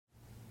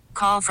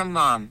Call from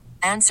mom.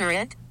 Answer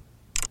it.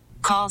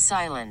 Call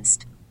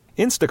silenced.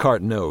 Instacart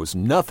knows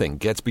nothing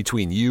gets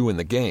between you and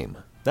the game.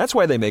 That's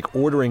why they make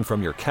ordering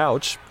from your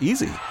couch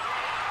easy.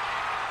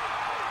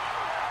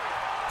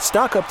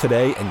 Stock up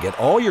today and get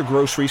all your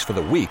groceries for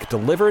the week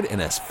delivered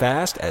in as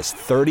fast as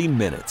 30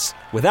 minutes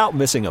without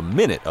missing a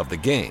minute of the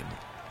game.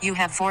 You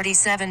have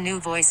 47 new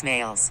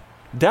voicemails.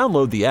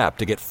 Download the app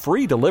to get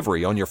free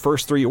delivery on your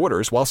first 3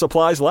 orders while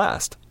supplies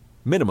last.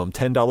 Minimum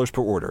 $10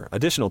 per order.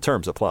 Additional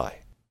terms apply.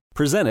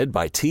 Presented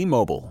by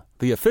T-Mobile,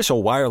 the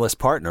official wireless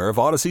partner of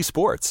Odyssey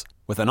Sports.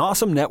 With an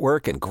awesome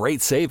network and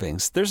great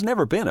savings, there's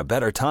never been a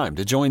better time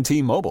to join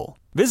T-Mobile.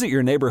 Visit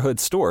your neighborhood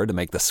store to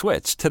make the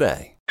switch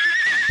today.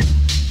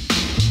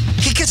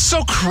 He gets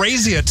so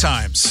crazy at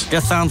times.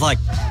 Just sounds like...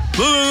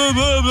 You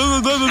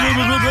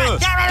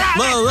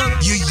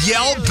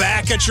yell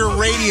back at your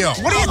radio.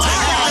 What are you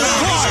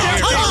talking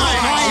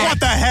about? What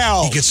the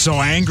hell? He gets so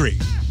angry.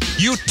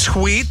 You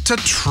tweet to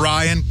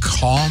try and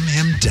calm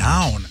him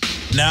down.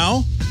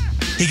 Now,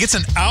 he gets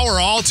an hour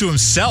all to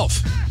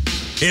himself.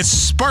 It's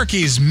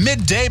Sparky's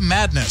Midday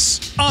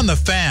Madness on The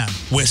Fan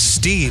with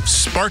Steve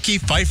Sparky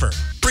Pfeiffer.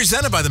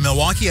 Presented by the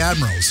Milwaukee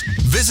Admirals.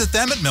 Visit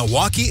them at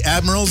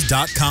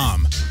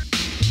MilwaukeeAdmirals.com.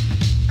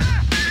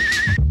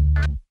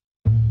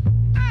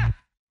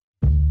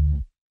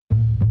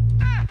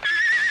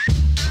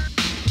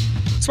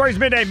 Sparky's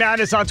Midday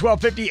Madness on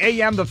 1250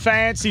 AM The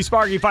Fan. Steve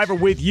Sparky Pfeiffer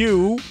with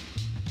you.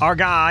 Our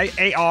guy,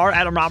 AR,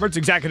 Adam Roberts,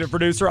 executive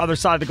producer, other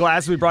side of the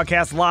glass. We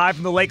broadcast live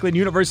from the Lakeland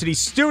University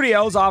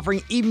studios,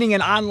 offering evening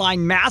and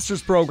online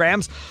master's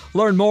programs.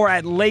 Learn more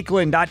at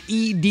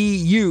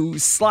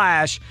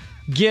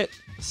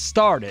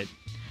lakeland.edu/get-started.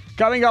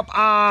 Coming up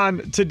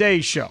on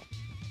today's show,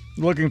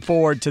 looking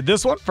forward to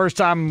this one. First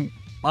time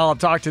I'll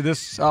talk to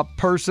this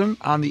person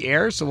on the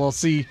air, so we'll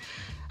see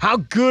how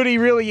good he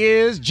really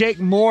is. Jake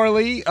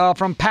Morley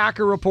from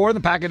Packer Report,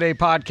 the Packer Day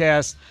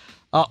podcast,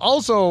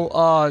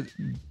 also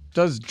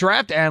does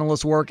draft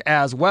analyst work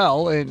as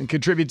well and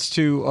contributes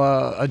to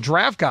a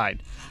draft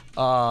guide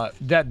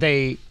that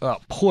they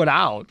put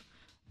out.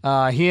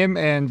 Him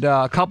and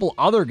a couple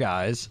other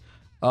guys.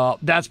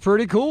 That's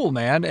pretty cool,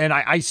 man. And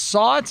I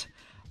saw it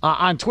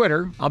on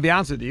Twitter, I'll be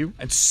honest with you,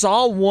 and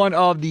saw one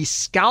of the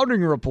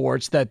scouting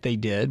reports that they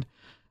did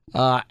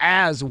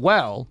as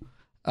well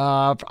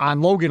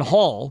on Logan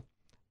Hall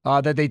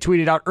that they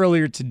tweeted out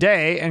earlier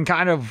today, and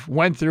kind of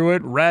went through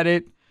it, read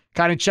it,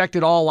 kind of checked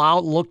it all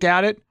out, looked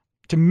at it.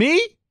 To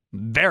me,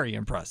 very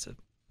impressive.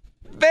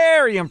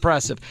 Very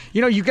impressive.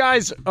 You know, you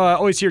guys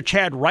always hear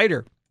Chad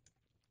Reiter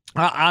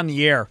on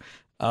the air,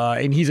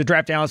 and he's a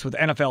draft analyst with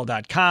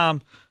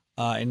NFL.com,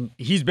 and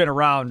he's been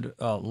around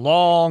a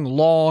long,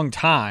 long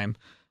time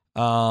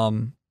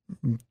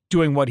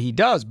doing what he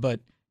does. But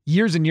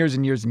years and years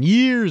and years and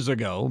years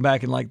ago,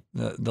 back in like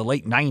the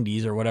late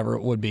 90s or whatever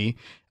it would be,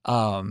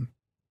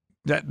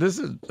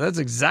 that's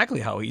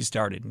exactly how he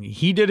started.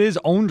 He did his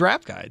own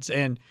draft guides,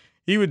 and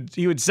he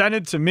would send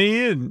it to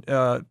me, and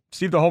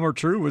Steve the Homer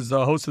True was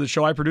the host of the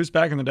show I produced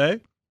back in the day.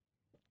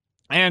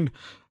 And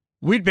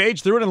we'd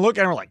page through it and look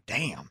at it, and we're like,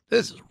 damn,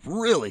 this is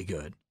really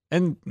good.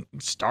 And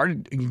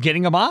started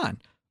getting them on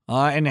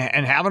and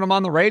having them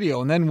on the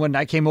radio. And then when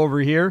I came over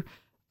here,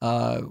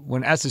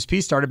 when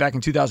SSP started back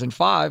in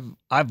 2005,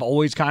 I've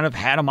always kind of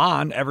had him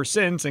on ever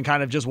since, and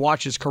kind of just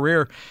watched his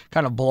career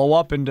kind of blow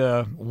up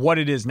into what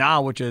it is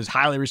now, which is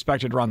highly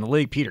respected around the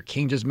league. Peter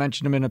King just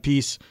mentioned him in a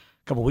piece a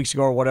couple weeks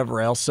ago or whatever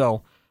else.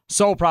 So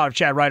proud of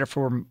Chad Reiter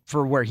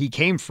for where he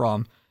came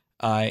from.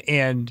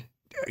 And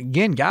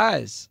again,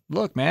 guys,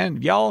 look,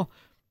 man, y'all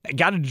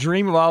got to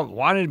dream about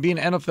wanting to be an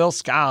NFL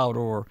scout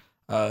or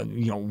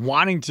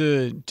wanting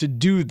to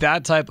do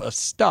that type of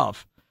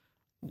stuff.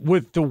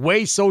 With the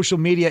way social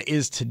media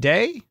is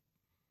today,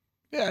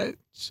 yeah,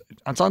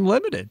 it's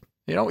unlimited.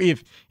 You know,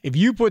 if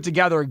you put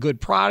together a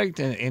good product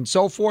and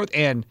so forth,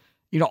 and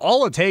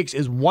all it takes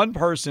is one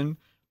person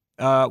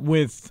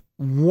with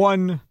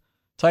one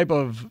type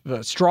of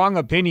strong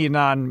opinion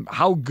on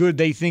how good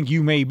they think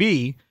you may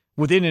be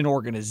within an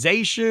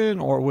organization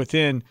or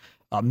within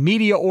a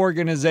media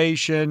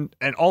organization,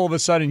 and all of a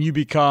sudden you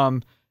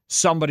become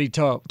somebody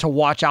to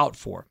watch out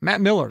for.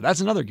 Matt Miller, that's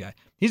another guy.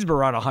 He's been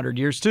around 100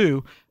 years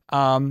too,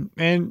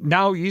 and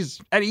now he's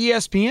at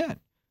ESPN,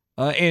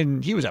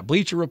 and he was at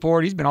Bleacher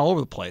Report. He's been all over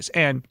the place,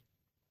 and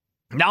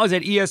now he's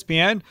at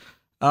ESPN,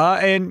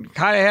 and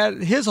kind of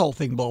had his whole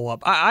thing blow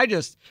up. I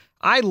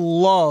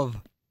love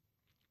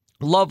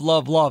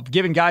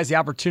giving guys the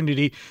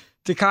opportunity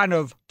to kind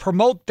of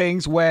promote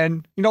things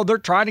when, they're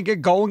trying to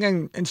get going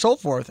and so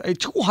forth.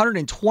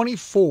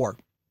 224.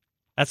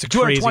 That's a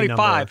crazy 225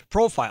 number.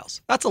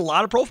 Profiles. That's a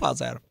lot of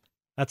profiles, Adam.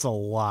 That's a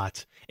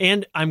lot.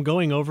 And I'm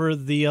going over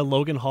the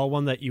Logan Hall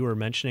one that you were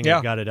mentioning. Yeah.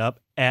 I've got it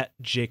up at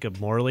Jacob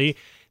Morley.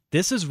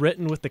 This is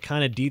written with the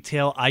kind of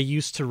detail I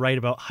used to write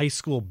about high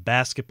school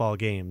basketball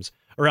games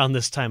around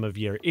this time of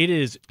year. It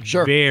is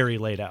very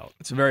laid out.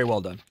 It's very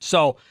well done.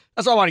 So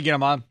that's why I want to get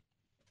him on.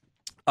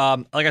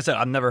 Like I said,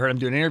 I've never heard him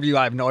do an interview.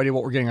 I have no idea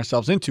what we're getting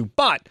ourselves into.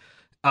 But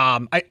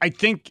I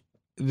think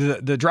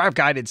the draft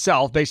guide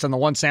itself, based on the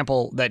one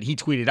sample that he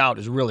tweeted out,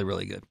 is really,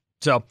 really good.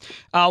 So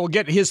we'll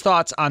get his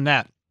thoughts on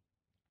that.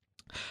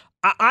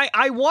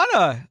 I want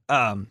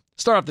to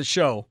start off the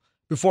show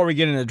before we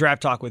get into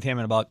draft talk with him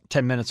in about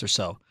 10 minutes or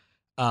so.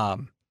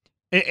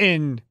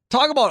 And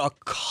talk about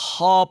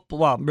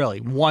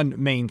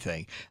one main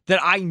thing that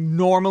I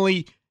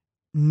normally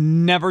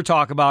never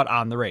talk about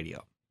on the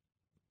radio.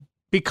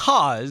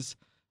 Because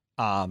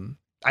I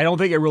don't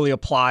think it really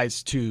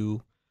applies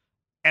to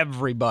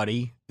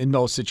everybody in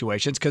those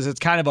situations, because it's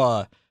kind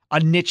of a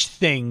niche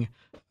thing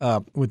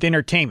with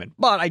entertainment.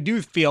 But I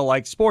do feel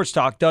like sports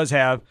talk does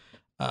have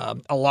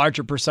a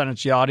larger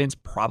percentage of the audience,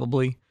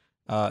 probably.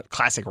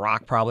 Classic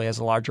rock probably has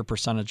a larger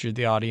percentage of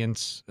the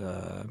audience.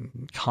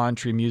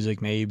 Country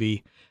music,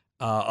 maybe,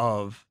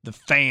 of the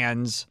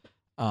fans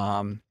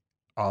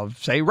of,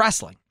 say,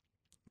 wrestling.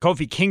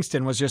 Kofi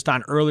Kingston was just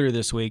on earlier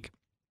this week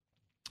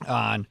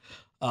on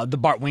the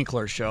Bart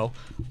Winkler show,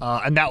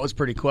 and that was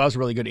pretty cool. That was a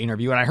really good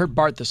interview. And I heard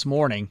Bart this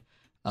morning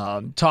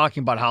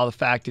talking about how the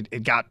fact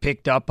it got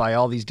picked up by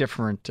all these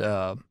different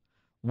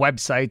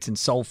websites and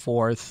so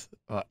forth,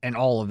 and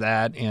all of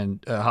that,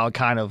 and how it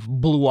kind of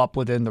blew up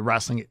within the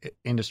wrestling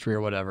industry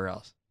or whatever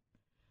else.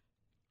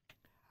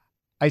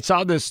 I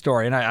saw this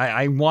story, and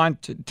I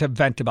want to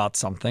vent about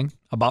something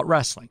about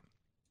wrestling.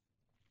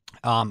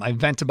 I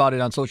vent about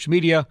it on social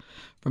media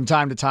from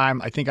time to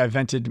time. I think I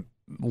vented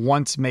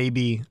once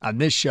maybe on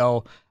this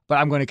show, but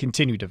I'm going to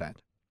continue to vent.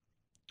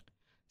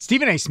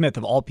 Stephen A. Smith,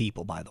 of all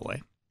people, by the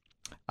way.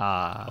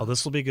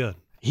 This will be good.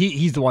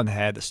 He's the one that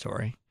had the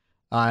story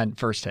on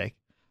First Take.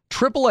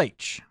 Triple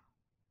H,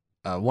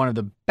 one of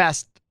the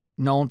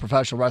best-known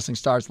professional wrestling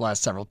stars the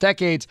last several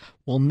decades,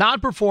 will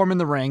not perform in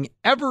the ring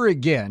ever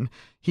again,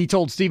 he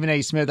told Stephen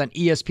A. Smith on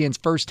ESPN's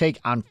First Take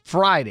on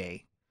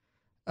Friday.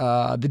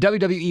 The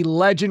WWE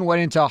legend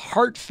went into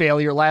heart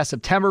failure last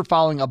September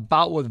following a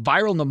bout with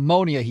viral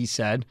pneumonia, he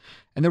said,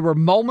 and there were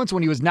moments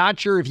when he was not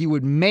sure if he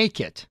would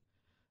make it.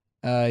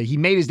 He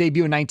made his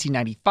debut in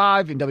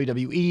 1995 in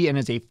WWE and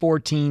is a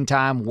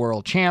 14-time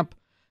world champ.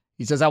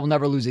 He says, I will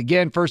never lose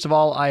again. First of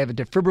all, I have a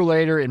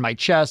defibrillator in my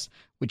chest,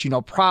 which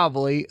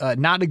probably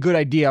not a good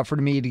idea for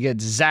me to get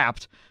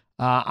zapped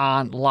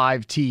on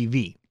live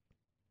TV.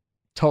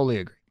 Totally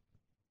agree.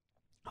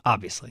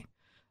 Obviously.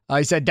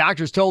 He said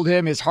doctors told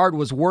him his heart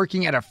was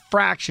working at a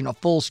fraction of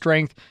full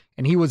strength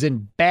and he was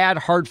in bad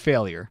heart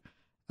failure.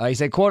 He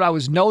said, quote, I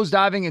was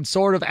nosediving and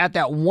sort of at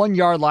that 1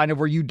 yard line of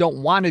where you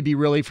don't want to be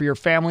really for your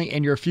family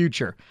and your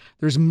future.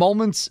 There's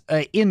moments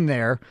in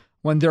there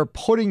when they're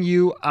putting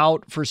you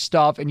out for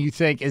stuff and you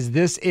think, is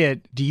this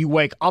it? Do you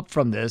wake up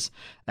from this?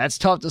 That's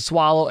tough to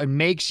swallow and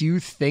makes you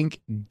think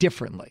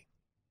differently.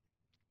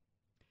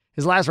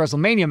 His last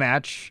WrestleMania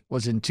match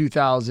was in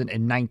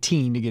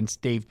 2019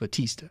 against Dave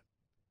Bautista.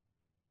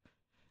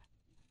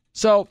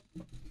 So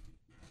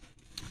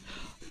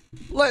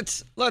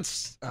let's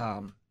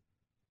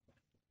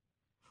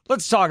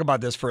talk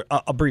about this for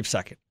a brief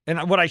second.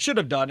 And what I should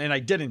have done, and I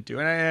didn't do,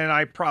 and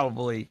I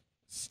probably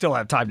still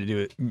have time to do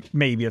it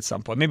maybe at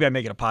some point. Maybe I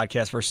make it a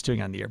podcast versus doing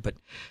it on the air. But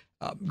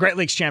Great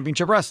Lakes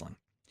Championship Wrestling.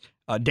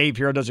 Dave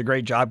Hero does a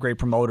great job, great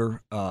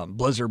promoter,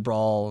 Blizzard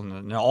Brawl,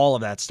 and all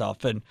of that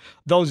stuff. And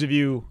those of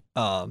you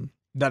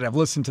that have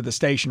listened to the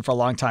station for a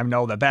long time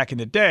know that back in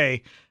the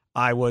day,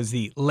 I was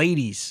the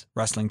ladies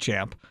wrestling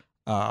champ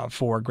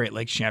for Great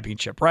Lakes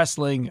Championship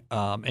Wrestling,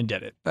 and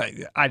did it.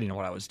 I didn't know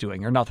what I was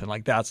doing or nothing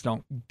like that.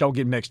 So don't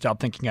get mixed up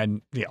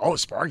thinking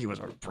Sparky was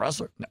a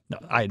wrestler. No,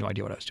 I had no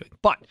idea what I was doing.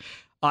 But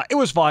it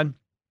was fun,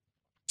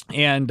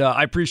 and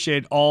I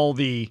appreciate all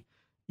the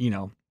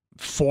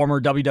former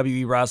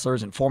WWE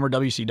wrestlers and former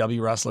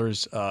WCW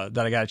wrestlers that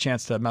I got a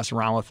chance to mess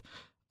around with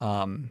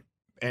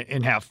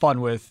and have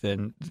fun with.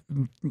 And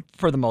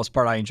for the most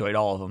part, I enjoyed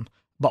all of them,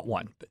 but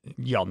one.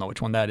 Y'all know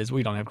which one that is.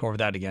 We don't have to go over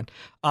that again.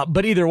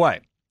 But either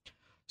way.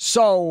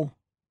 So,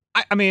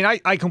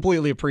 I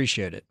completely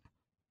appreciate it.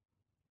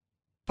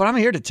 But I'm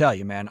here to tell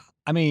you, man.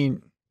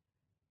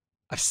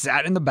 I've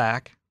sat in the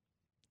back.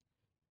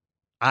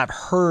 I've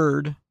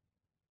heard,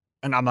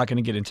 and I'm not going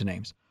to get into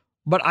names,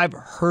 but I've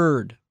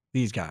heard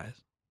these guys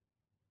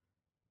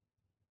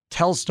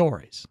tell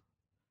stories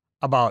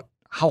about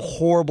how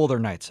horrible their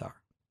nights are,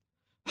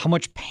 how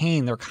much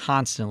pain they're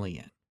constantly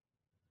in,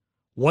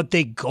 what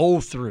they go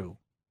through,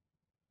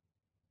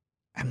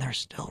 and they're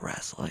still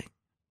wrestling.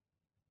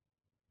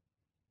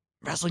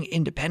 Wrestling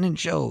independent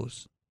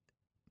shows.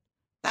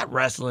 Not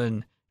wrestling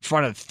in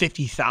front of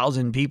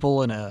 50,000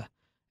 people in a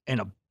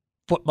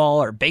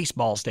football or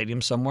baseball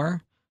stadium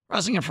somewhere.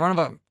 Wrestling in front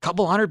of a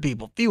couple hundred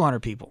people, few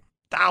hundred people,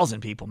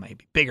 1,000 people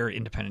maybe, bigger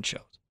independent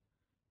shows.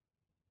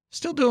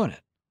 Still doing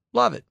it.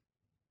 Love it.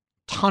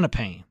 Ton of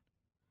pain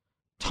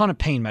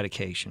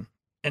medication,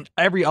 and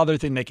every other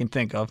thing they can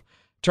think of.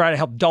 Try to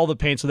help dull the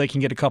pain so they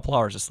can get a couple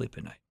hours of sleep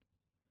at night.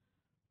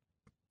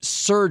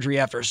 Surgery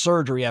after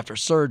surgery after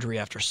surgery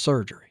after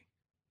surgery.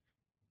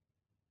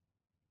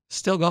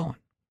 Still going.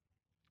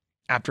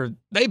 After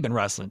they've been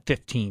wrestling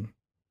 10,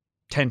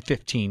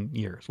 15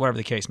 years, whatever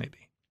the case may be.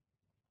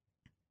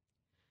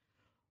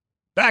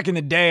 Back in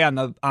the day on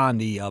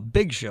the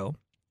Big Show,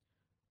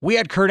 we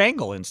had Kurt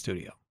Angle in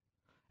studio.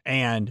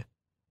 And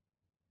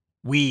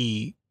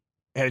we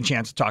had a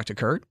chance to talk to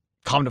Kurt.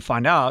 Come to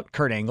find out,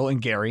 Kurt Angle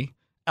and Gary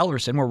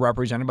Ellerson were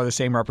represented by the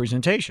same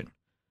representation.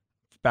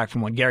 Back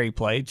from when Gary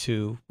played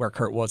to where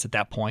Kurt was at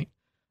that point.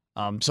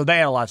 So they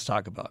had a lot to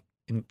talk about.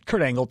 And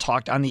Kurt Angle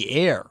talked on the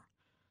air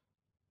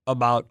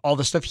about all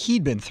the stuff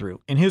he'd been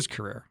through in his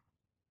career.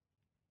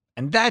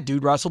 And that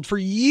dude wrestled for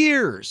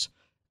years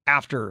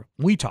after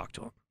we talked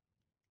to him.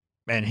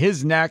 And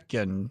his neck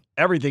and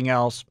everything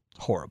else,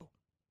 horrible.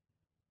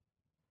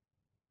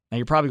 Now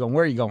you're probably going,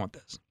 where are you going with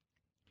this?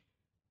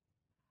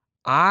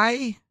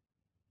 I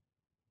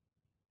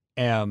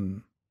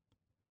am,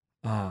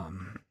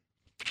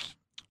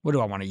 what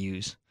do I want to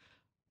use?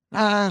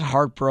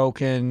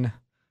 Heartbroken.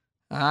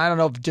 I don't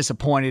know if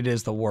disappointed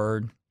is the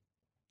word.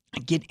 I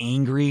get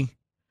angry.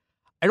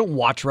 I don't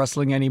watch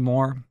wrestling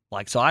anymore.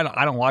 So I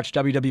don't watch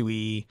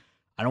WWE.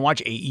 I don't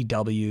watch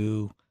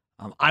AEW.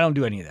 I don't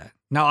do any of that.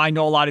 Now, I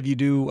know a lot of you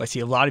do. I see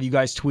a lot of you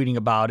guys tweeting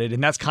about it,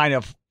 and that's kind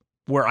of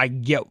where I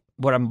get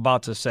what I'm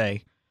about to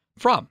say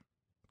from,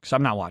 because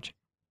I'm not watching.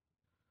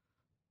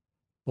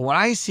 But when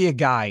I see a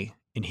guy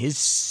in his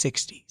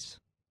 60s,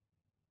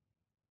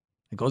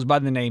 it goes by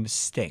the name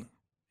Sting,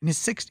 in his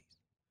 60s,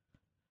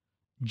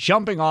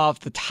 jumping off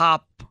the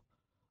top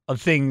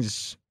of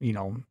things,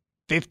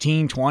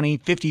 15, 20,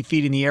 50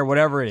 feet in the air,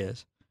 whatever it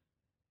is,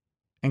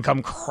 and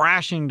come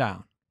crashing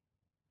down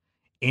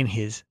in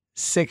his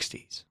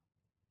 60s.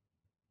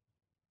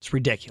 It's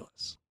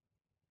ridiculous.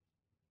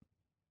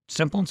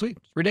 Simple and sweet.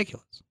 It's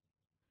ridiculous.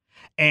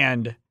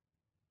 And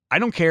I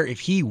don't care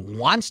if he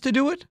wants to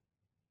do it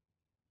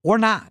or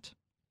not.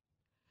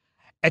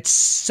 At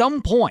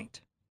some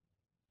point,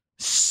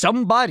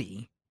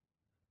 somebody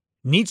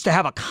needs to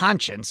have a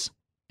conscience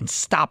and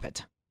stop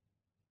it.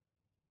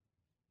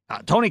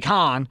 Tony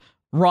Khan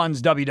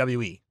runs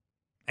WWE.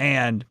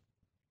 And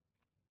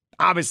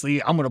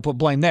obviously, I'm going to put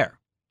blame there.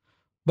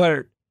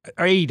 But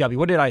or AEW,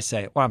 what did I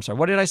say? Well, I'm sorry,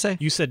 what did I say?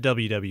 You said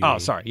WWE. Oh,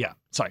 sorry, yeah.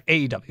 Sorry,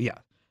 AEW, yeah.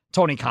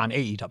 Tony Khan,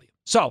 AEW.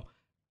 So,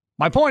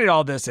 my point in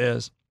all this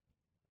is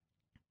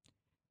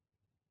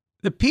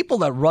the people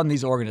that run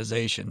these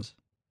organizations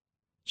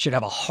should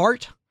have a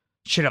heart,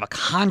 should have a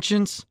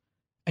conscience,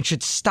 and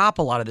should stop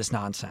a lot of this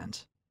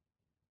nonsense.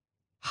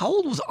 How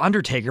old was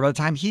Undertaker by the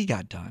time he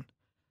got done?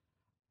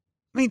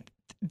 I mean,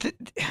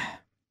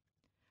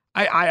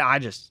 I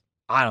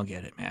don't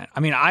get it, man. I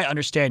mean, I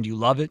understand you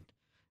love it.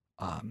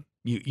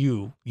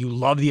 You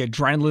love the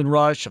adrenaline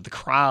rush of the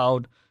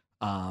crowd,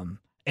 and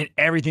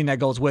everything that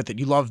goes with it.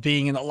 You love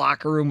being in the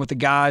locker room with the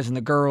guys and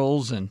the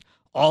girls and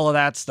all of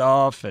that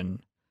stuff.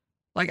 And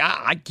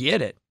I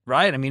get it,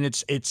 right? I mean,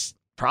 it's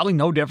probably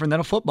no different than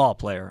a football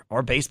player or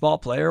a baseball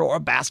player or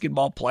a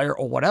basketball player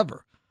or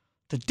whatever.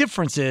 The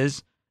difference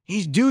is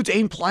these dudes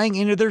ain't playing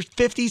into their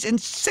 50s and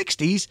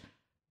 60s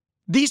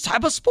these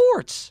type of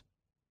sports.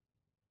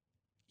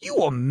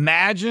 You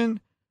imagine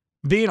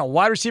being a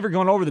wide receiver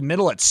going over the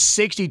middle at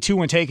 62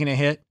 and taking a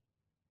hit?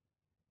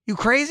 You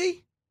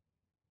crazy?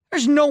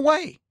 There's no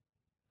way.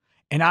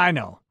 And I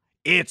know,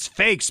 it's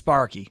fake,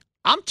 Sparky.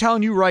 I'm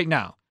telling you right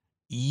now,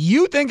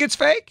 you think it's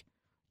fake?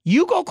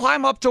 You go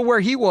climb up to where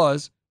he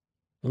was,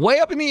 way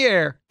up in the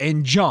air,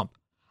 and jump.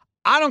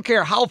 I don't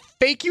care how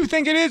fake you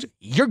think it is,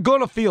 you're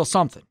going to feel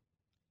something.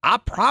 I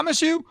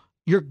promise you,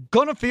 you're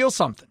going to feel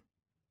something.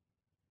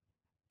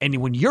 And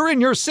when you're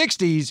in your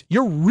 60s,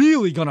 you're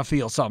really going to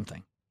feel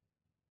something.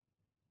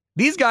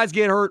 These guys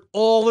get hurt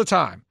all the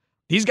time.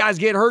 These guys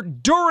get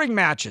hurt during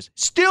matches,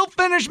 still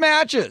finish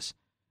matches.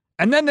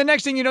 And then the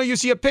next thing you know, you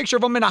see a picture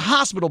of them in a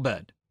hospital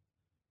bed.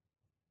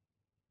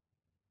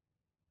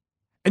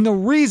 And the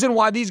reason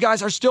why these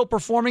guys are still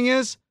performing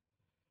is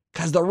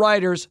because the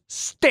writers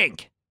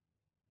stink.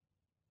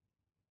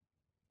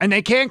 And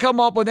they can't come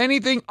up with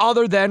anything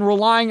other than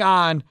relying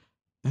on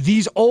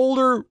these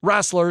older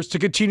wrestlers to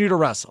continue to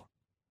wrestle.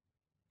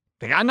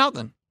 They got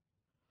nothing.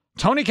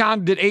 Tony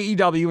Khan did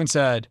AEW and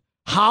said,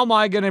 how am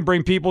I going to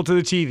bring people to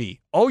the TV?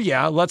 Oh,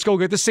 yeah, let's go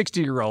get the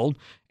 60-year-old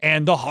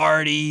and the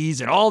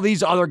Hardys and all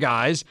these other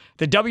guys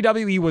that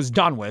WWE was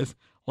done with.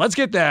 Let's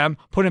get them,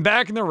 put them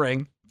back in the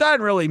ring.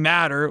 Doesn't really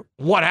matter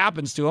what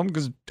happens to them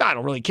because I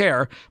don't really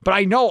care. But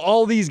I know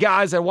all these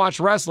guys that watch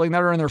wrestling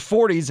that are in their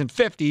 40s and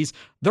 50s,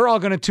 they're all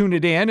going to tune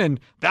it in,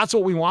 and that's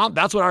what we want.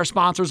 That's what our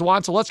sponsors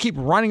want, so let's keep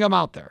running them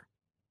out there.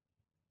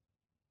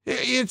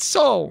 It's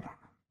so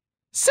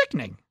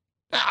sickening.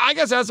 I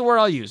guess that's the word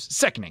I'll use,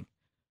 sickening.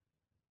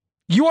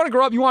 You want to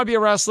grow up, you want to be a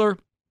wrestler,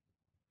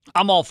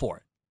 I'm all for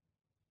it.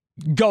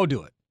 Go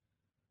do it.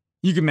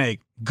 You can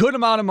make good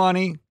amount of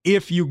money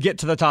if you get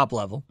to the top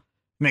level.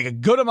 Make a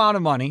good amount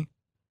of money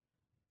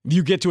if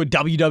you get to a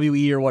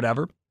WWE or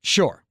whatever.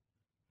 Sure.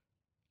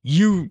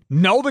 You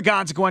know the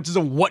consequences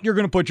of what you're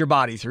going to put your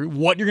body through,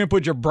 what you're going to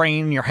put your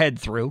brain and your head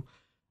through.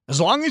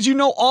 As long as you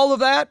know all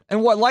of that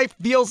and what life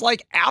feels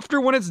like after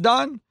when it's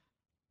done,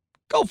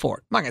 go for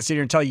it. I'm not going to sit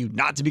here and tell you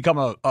not to become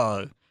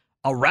a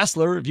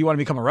wrestler if you want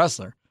to become a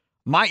wrestler.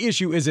 My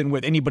issue isn't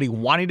with anybody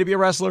wanting to be a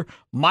wrestler.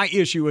 My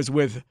issue is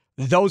with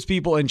those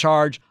people in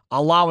charge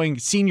allowing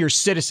senior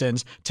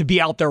citizens to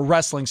be out there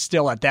wrestling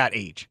still at that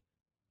age.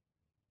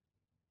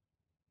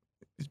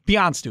 It's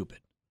beyond stupid.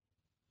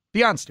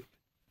 Beyond stupid.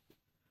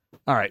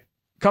 All right.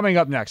 Coming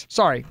up next.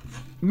 Sorry.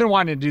 I've been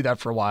wanting to do that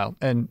for a while.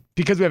 And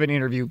because we have an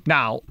interview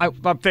now, I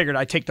figured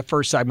I'd take the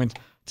first segment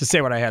to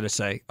say what I had to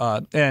say.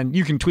 And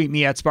you can tweet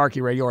me at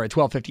Sparky Radio or at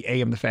 1250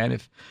 AM The Fan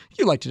if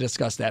you'd like to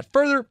discuss that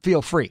further.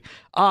 Feel free.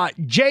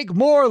 Jake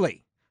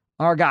Morley,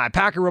 our guy,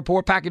 Packer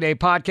Report, Packer Day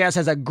Podcast,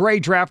 has a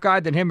great draft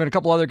guide that him and a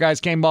couple other guys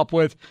came up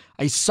with.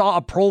 I saw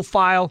a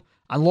profile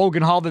on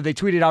Logan Hall that they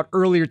tweeted out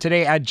earlier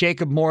today at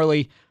Jacob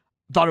Morley.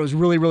 Thought it was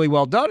really, really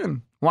well done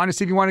and wanted to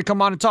see if you wanted to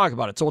come on and talk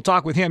about it. So we'll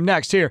talk with him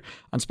next here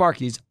on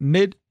Sparky's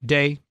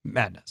Midday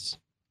Madness.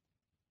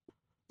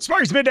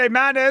 Sparky's Midday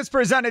Madness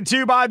presented to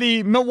you by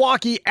the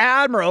Milwaukee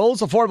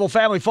Admirals. Affordable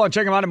family fun.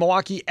 Check them out at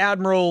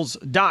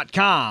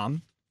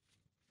MilwaukeeAdmirals.com.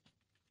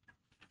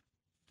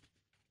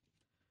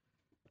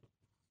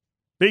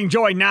 Being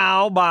joined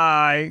now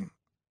by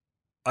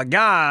a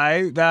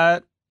guy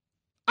that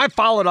I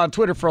followed on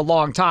Twitter for a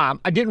long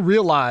time. I didn't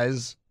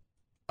realize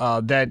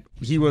that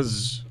he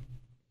was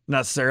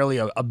necessarily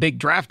a big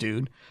draft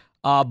dude,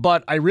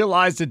 but I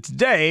realized it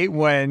today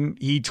when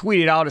he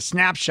tweeted out a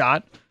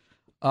snapshot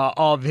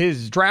of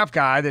his draft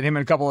guide that him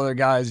and a couple other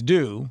guys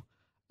do.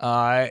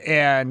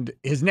 And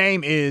his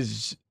name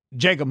is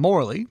Jacob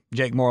Morley.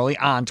 Jake Morley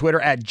on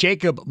Twitter at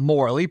Jacob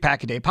Morley.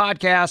 Pack a Day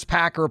Podcast,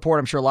 Packer Report.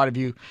 I'm sure a lot of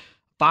you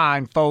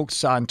fine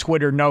folks on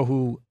Twitter know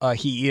who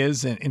he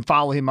is and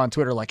follow him on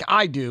Twitter like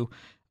I do.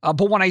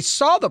 But when I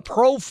saw the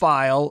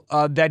profile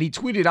that he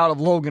tweeted out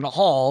of Logan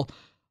Hall,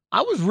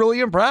 I was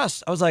really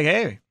impressed. I was like,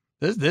 hey,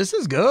 This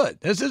is good.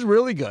 This is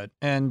really good.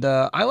 And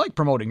I like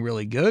promoting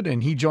really good.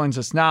 And he joins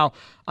us now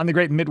on the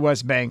Great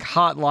Midwest Bank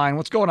Hotline.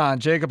 What's going on,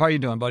 Jacob? How are you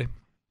doing, buddy?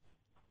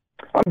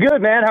 I'm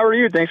good, man. How are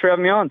you? Thanks for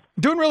having me on.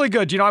 Doing really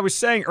good. You know, I was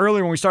saying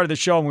earlier when we started the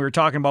show and we were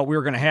talking about we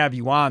were going to have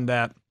you on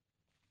that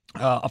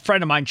a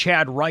friend of mine,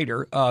 Chad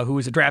Ryder, who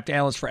is a draft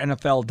analyst for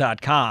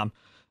NFL.com,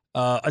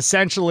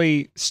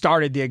 essentially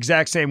started the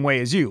exact same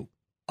way as you,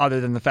 other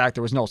than the fact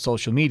there was no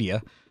social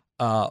media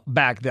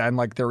back then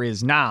like there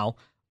is now.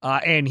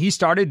 And he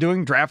started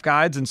doing draft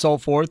guides and so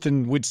forth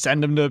and would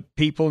send them to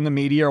people in the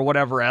media or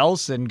whatever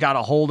else and got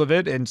a hold of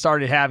it and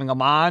started having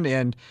them on.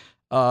 And,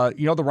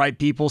 the right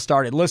people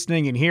started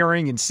listening and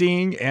hearing and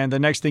seeing. And the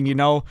next thing you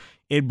know,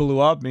 it blew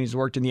up. And he's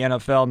worked in the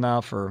NFL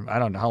now for, I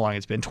don't know how long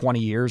it's been, 20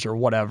 years or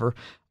whatever,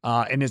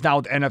 and is now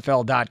with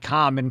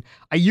NFL.com. And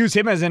I use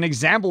him as an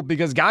example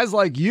because guys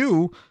like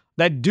you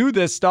that do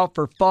this stuff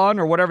for fun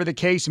or whatever the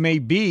case may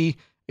be,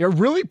 you're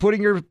really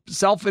putting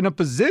yourself in a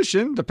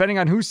position, depending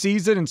on who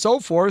sees it and so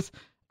forth,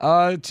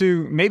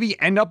 to maybe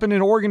end up in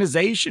an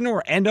organization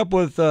or end up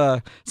with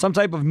some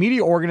type of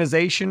media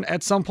organization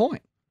at some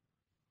point.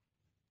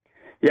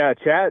 Yeah,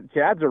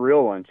 Chad's a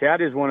real one. Chad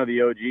is one of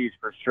the OGs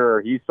for sure.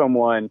 He's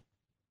someone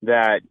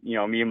that,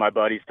 me and my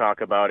buddies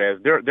talk about as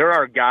there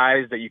are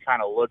guys that you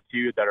kind of look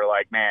to that are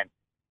like, man,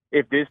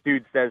 if this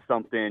dude says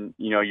something,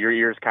 your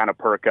ears kind of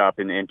perk up.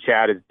 And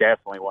Chad is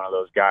definitely one of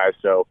those guys.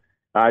 So,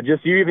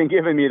 just you even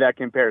giving me that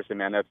comparison,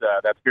 man, that's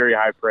very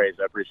high praise.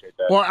 I appreciate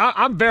that. Well,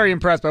 I'm very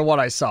impressed by what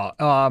I saw.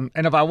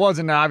 And if I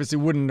wasn't, I obviously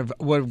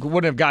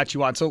wouldn't have got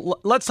you on. So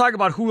let's talk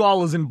about who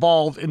all is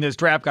involved in this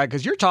draft guide,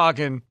 because you're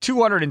talking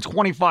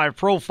 225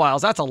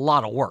 profiles. That's a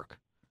lot of work.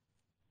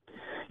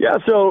 Yeah.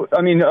 So,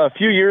 a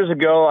few years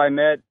ago, I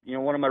met,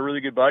 one of my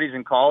really good buddies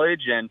in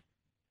college, and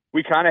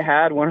we kind of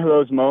had one of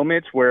those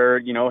moments where,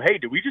 hey,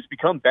 did we just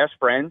become best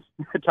friends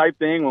type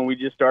thing when we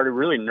just started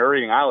really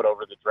nerding out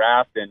over the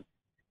draft. And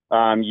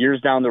years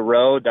down the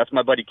road, that's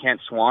my buddy Kent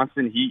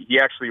Swanson. He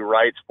actually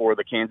writes for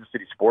the Kansas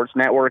City Sports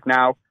Network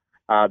now.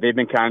 They've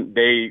been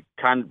they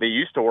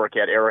used to work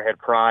at Arrowhead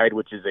Pride,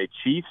 which is a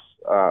Chiefs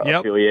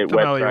affiliate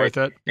website, with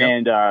it.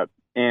 Yep.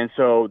 And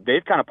so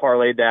they've kind of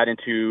parlayed that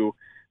into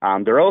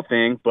their own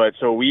thing. But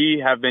so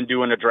we have been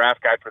doing a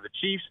draft guide for the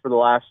Chiefs for the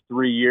last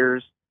 3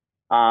 years,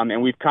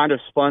 and we've kind of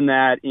spun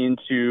that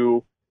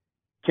into,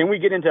 can we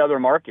get into other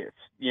markets?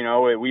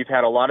 We've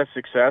had a lot of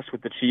success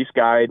with the Chiefs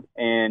guide,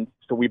 and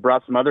so we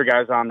brought some other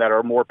guys on that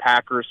are more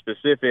Packers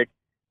specific,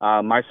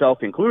 myself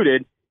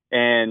included,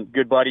 and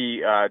good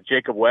buddy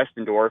Jacob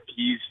Westendorf.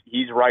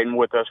 He's writing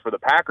with us for the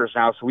Packers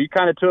now. So we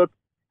kind of took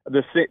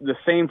the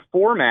same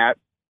format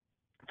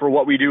for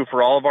what we do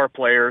for all of our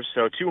players.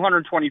 So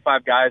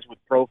 225 guys with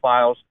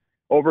profiles,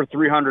 over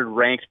 300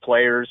 ranked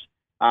players.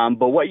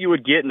 But what you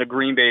would get in the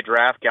Green Bay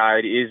draft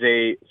guide is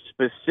a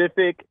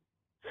specific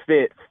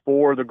fit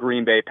for the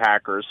Green Bay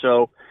Packers.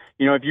 So,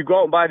 if you go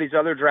out and buy these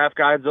other draft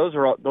guides, those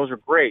are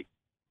great,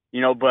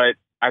 but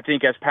I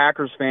think as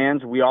Packers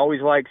fans, we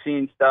always like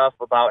seeing stuff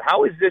about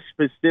how is this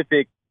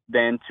specific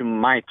then to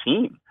my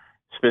team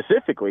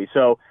specifically.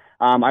 So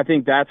I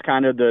think that's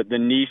kind of the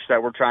niche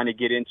that we're trying to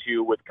get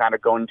into with kind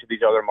of going to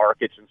these other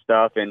markets and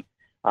stuff. And,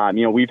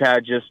 we've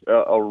had just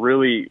a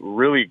really,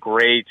 really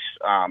great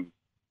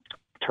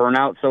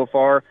turnout so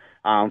far.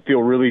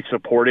 Feel really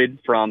supported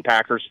from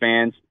Packers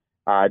fans.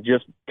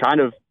 Just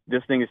kind of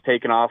this thing has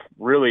taken off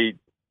really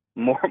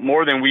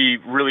more than we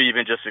really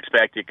even just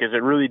expected, because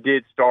it really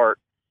did start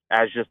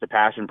as just a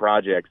passion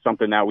project,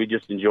 something that we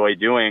just enjoy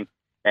doing.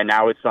 And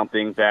now it's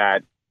something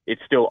that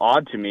it's still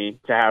odd to me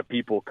to have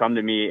people come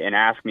to me and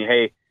ask me,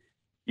 hey,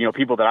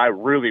 people that I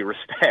really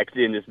respect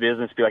in this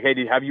business, be like, hey,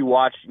 have you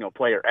watched,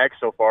 player X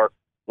so far?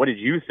 What did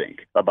you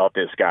think about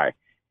this guy?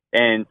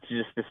 And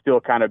just to still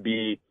kind of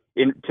be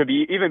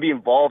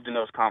involved in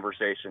those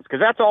conversations, because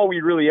that's all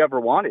we really ever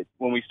wanted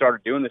when we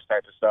started doing this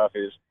type of stuff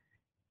is,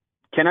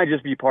 can I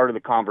just be part of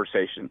the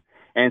conversation?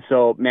 And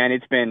so, man,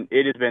 it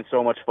has been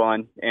so much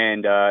fun,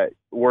 and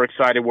we're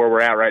excited where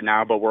we're at right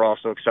now, but we're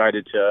also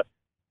excited to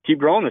keep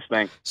growing this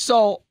thing.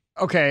 So,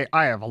 okay,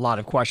 I have a lot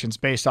of questions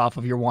based off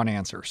of your one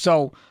answer.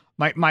 So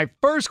my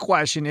first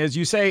question is,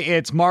 you say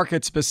it's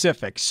market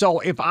specific. So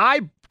if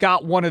I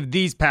got one of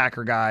these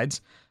Packer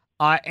guides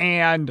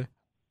and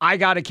I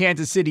got a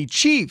Kansas City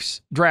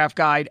Chiefs draft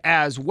guide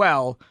as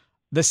well,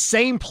 the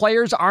same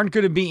players aren't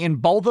going to be in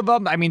both of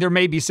them? I mean, there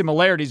may be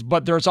similarities,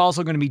 but there's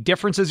also going to be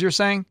differences, you're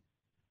saying?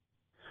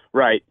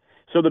 Right.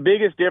 So the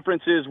biggest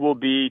differences will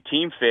be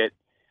team fit.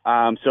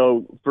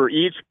 So for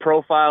each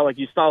profile, like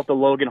you saw with the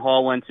Logan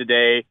Hall one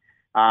today,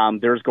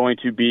 there's going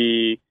to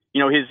be,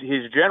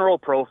 his general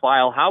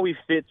profile, how he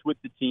fits with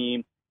the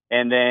team,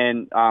 and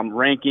then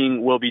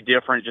ranking will be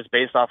different just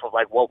based off of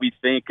like what we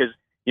think. Because,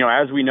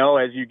 as we know,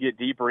 as you get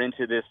deeper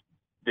into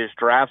this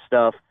draft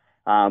stuff,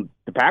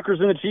 the Packers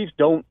and the Chiefs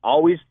don't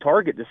always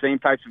target the same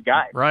types of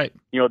guys. Right.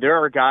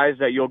 There are guys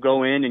that you'll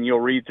go in and you'll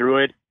read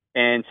through it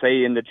and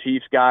say in the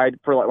Chiefs guide,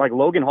 for like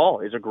Logan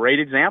Hall is a great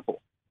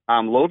example.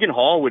 Logan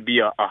Hall would be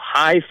a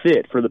high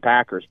fit for the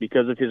Packers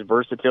because of his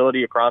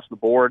versatility across the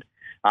board,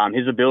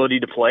 his ability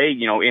to play,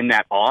 in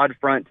that odd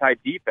front type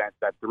defense,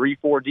 that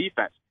 3-4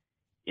 defense.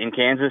 In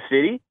Kansas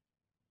City,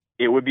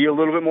 it would be a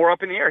little bit more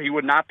up in the air. He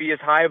would not be as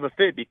high of a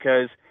fit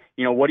because,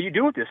 what do you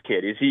do with this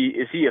kid? Is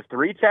he a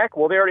 3-tech?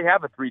 Well, they already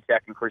have a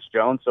 3-tech in Chris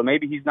Jones, so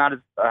maybe he's not as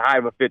high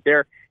of a fit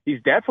there.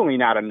 He's definitely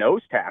not a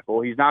nose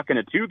tackle. He's not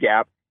going to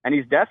 2-gap, and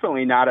he's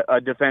definitely not a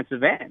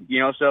defensive end.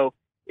 So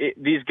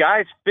these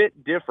guys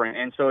fit different,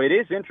 and so it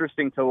is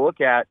interesting to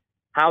look at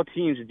how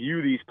teams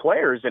view these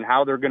players and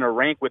how they're going to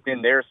rank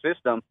within their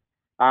system.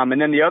 And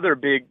then the other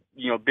big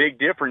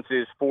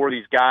differences for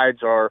these guides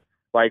are,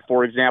 like,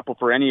 for example,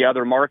 for any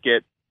other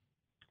market,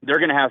 they're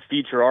going to have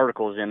feature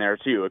articles in there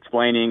too,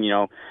 explaining,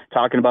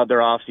 talking about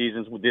their off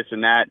seasons with this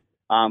and that.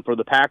 For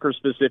the Packers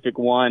specific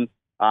one,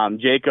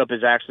 Jacob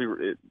is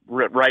actually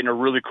writing a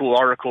really cool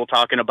article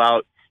talking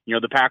about,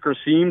 the Packers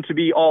seem to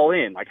be all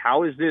in. Like,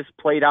 how is this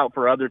played out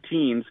for other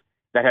teams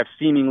that have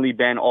seemingly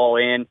been all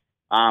in?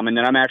 And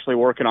then I'm actually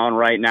working on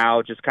right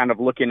now, just kind of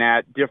looking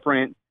at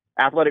different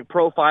athletic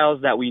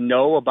profiles that we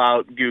know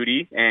about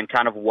Goody and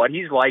kind of what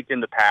he's liked in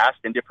the past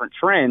and different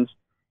trends.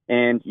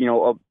 And,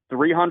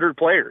 300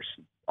 players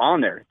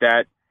on there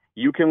that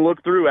you can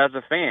look through as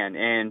a fan.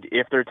 And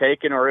if they're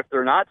taken or if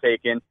they're not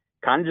taken,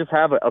 kind of just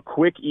have a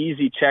quick,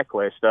 easy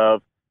checklist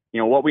of,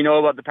 what we know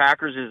about the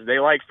Packers is they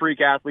like freak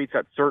athletes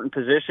at certain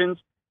positions.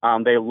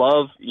 They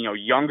love,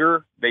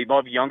 younger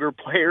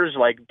players,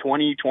 like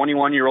 20,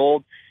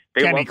 21-year-old.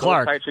 They Kenny love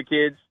Clark. Those types of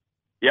kids.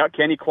 Yeah,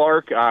 Kenny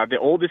Clark. The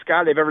oldest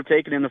guy they've ever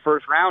taken in the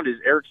first round is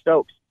Eric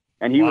Stokes,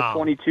 and he was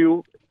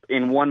 22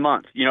 in 1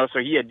 month. So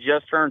he had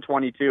just turned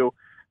 22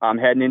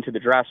 heading into the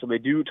draft. So they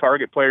do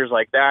target players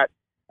like that.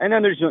 And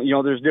then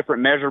there's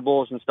different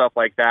measurables and stuff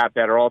like that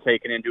are all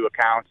taken into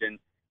account. And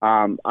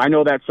I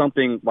know that's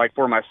something, like,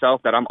 for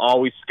myself that I'm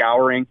always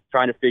scouring,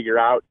 trying to figure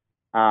out,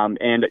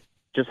 and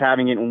just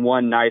having it in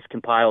one nice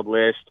compiled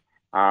list.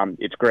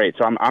 It's great.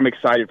 So I'm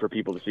excited for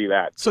people to see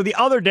that. So the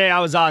other day I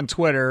was on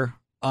Twitter.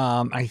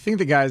 I think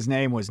the guy's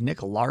name was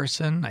Nick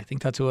Larson. I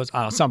think that's who it was. I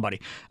don't know, somebody.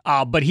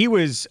 But he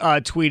was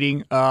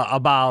tweeting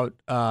about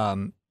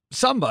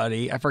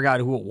somebody. I forgot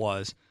who it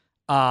was.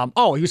 He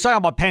was talking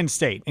about Penn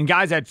State and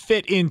guys that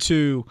fit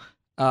into,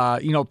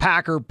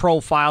 Packer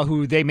profile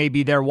who they may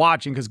be there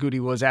watching because Goody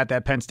was at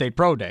that Penn State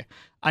Pro Day.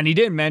 And he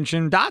didn't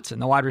mention Dotson,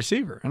 the wide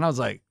receiver. And I was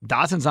like,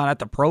 Dotson's not at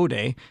the Pro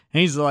Day.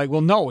 And he's like,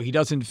 well, no, he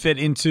doesn't fit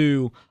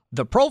into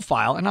the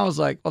profile. And I was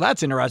like, well,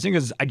 that's interesting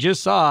because I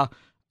just saw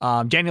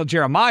Daniel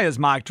Jeremiah's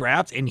mock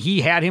draft, and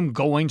he had him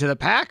going to the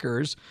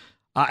Packers.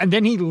 And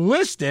then he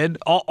listed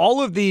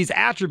all of these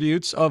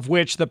attributes of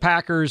which the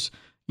Packers,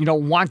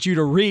 want you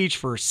to reach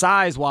for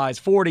size-wise,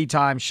 40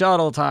 time,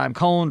 shuttle time,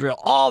 cone drill,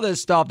 all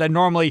this stuff that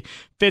normally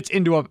fits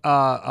into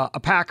a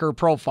Packer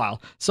profile.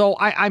 So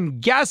I'm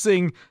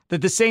guessing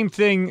that the same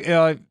thing,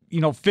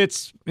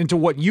 fits into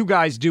what you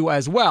guys do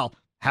as well.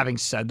 Having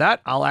said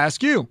that, I'll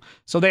ask you.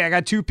 So I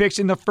got 2 picks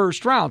in the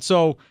first round.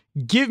 So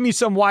give me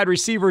some wide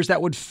receivers that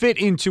would fit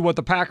into what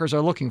the Packers are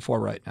looking for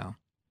right now.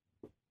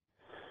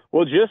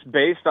 Well, just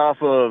based off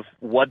of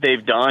what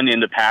they've done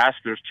in the past,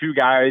 there's 2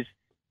 guys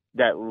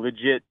that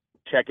legit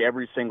check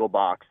every single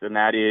box, and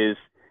that is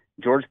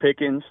George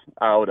Pickens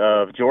out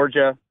of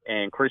Georgia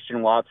and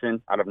Christian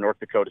Watson out of North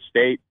Dakota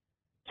State.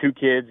 2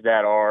 kids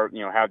that are,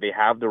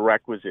 have the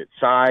requisite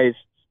size,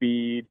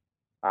 speed.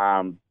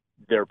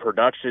 Their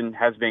production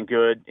has been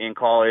good in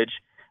college.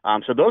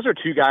 So those are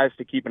two guys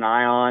to keep an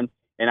eye on.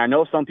 And I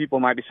know some people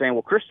might be saying,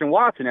 well, Christian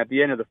Watson at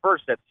the end of the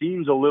first, that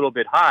seems a little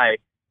bit high.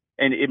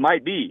 And it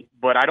might be,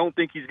 but I don't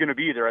think he's going to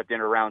be there at the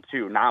end of round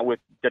 2, not with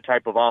the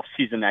type of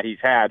offseason that he's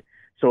had.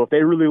 So if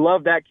they really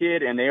love that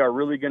kid and they are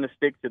really going to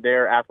stick to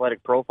their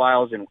athletic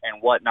profiles and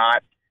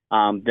whatnot,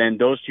 then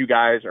those two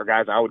guys are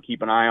guys I would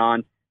keep an eye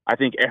on. I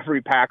think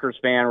every Packers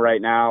fan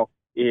right now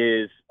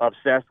is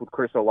obsessed with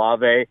Chris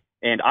Olave,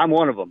 and I'm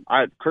one of them.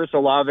 Chris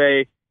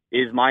Olave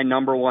is my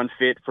number one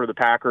fit for the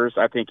Packers.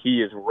 I think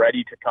he is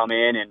ready to come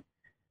in, and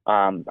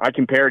I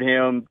compared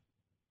him.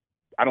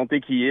 I don't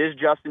think he is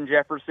Justin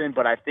Jefferson,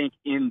 but I think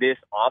in this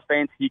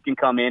offense, he can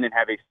come in and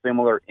have a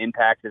similar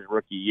impact his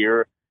rookie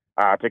year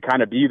to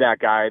kind of be that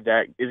guy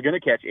that is going to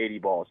catch 80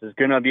 balls, is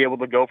going to be able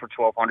to go for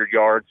 1,200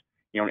 yards,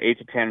 8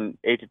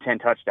 to 10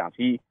 touchdowns.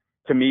 He,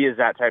 to me, is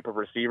that type of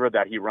receiver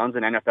that he runs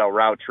an NFL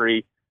route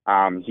tree.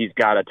 He's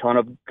got a ton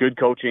of good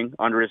coaching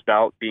under his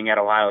belt, being at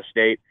Ohio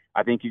State.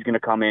 I think he's going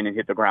to come in and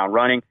hit the ground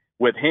running.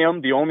 With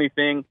him, the only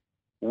thing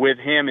with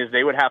him is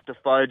they would have to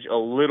fudge a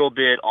little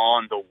bit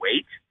on the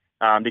weight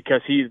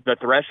because the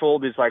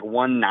threshold is like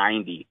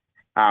 190.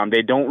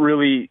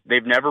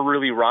 They've never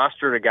really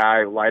rostered a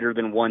guy lighter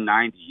than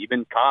 190.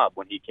 Even Cobb,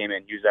 when he came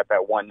in, he was at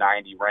that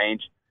 190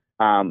 range.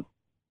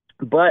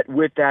 But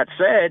with that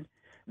said,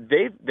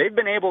 they've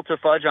been able to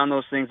fudge on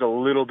those things a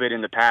little bit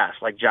in the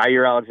past. Like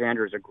Jair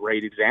Alexander is a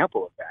great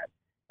example of that,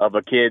 of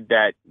a kid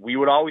that we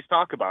would always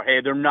talk about.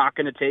 Hey, they're not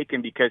going to take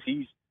him because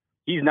he's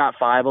not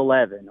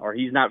 5'11", or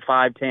he's not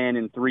 5'10"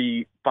 and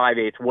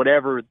 3/5/8",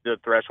 whatever the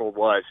threshold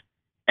was.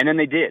 And then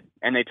they did,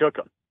 and they took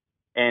him.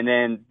 And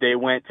then they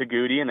went to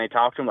Goody and they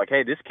talked to him like,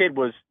 hey, this kid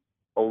was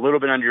a little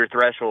bit under your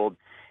threshold.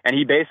 And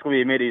he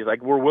basically admitted, he's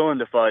like, we're willing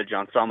to fudge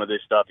on some of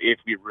this stuff if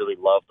we really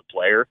love the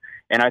player.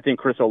 And I think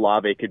Chris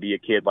Olave could be a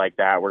kid like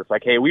that, where it's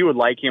like, hey, we would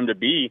like him to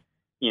be,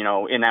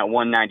 in that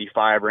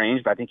 195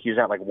 range, but I think he was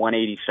at like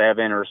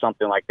 187 or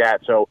something like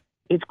that. So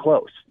it's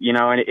close,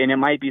 and it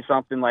might be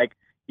something like,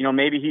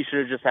 maybe he should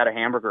have just had a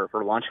hamburger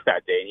for lunch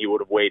that day and he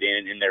would have weighed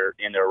in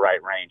their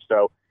right range.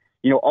 So,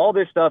 all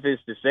this stuff is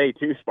to say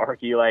too,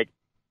 Sparky, like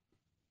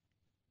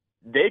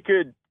they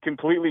could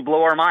completely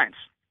blow our minds.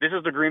 This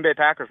is the Green Bay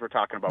Packers we're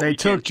talking about. They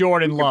took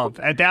Jordan Love.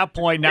 At that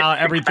point, now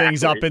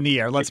everything's up in the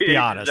air. Let's be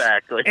honest.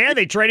 Exactly. And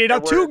they traded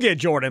up to get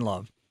Jordan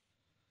Love.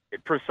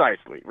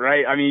 Precisely,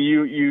 right? I mean,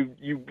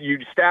 you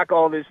stack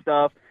all this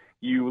stuff,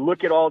 you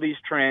look at all these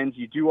trends,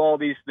 you do all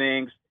these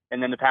things,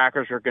 and then the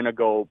Packers are going to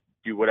go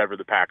do whatever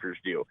the Packers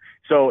do.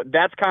 So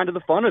that's kind of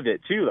the fun of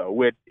it too, though.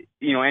 With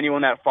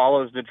anyone that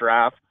follows the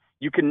draft,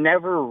 you can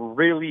never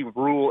really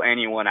rule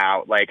anyone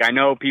out. Like I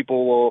know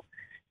people will.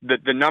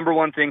 The number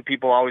one thing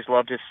people always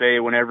love to say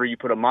whenever you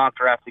put a mock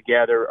draft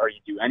together or you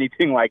do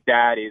anything like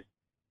that is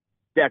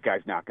that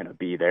guy's not going to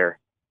be there.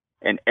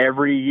 And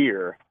every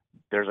year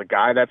there's a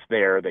guy that's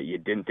there that you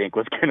didn't think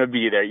was going to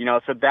be there.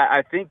 So that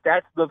I think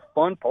that's the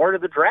fun part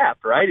of the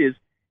draft, right? Is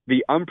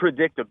the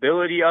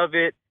unpredictability of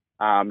it.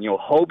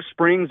 Hope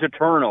springs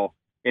eternal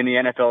in the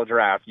NFL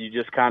draft. You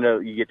just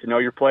you get to know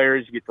your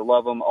players, you get to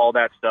love them, all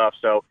that stuff.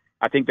 So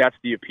I think that's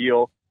the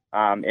appeal.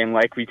 And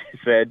like we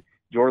said,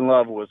 Jordan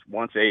Love was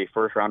once a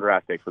first-round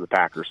draft pick for the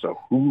Packers, so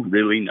who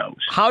really knows?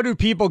 How do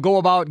people go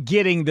about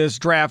getting this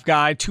draft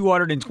guide?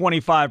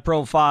 225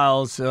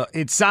 profiles.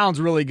 It sounds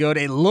really good.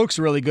 It looks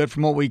really good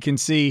from what we can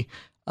see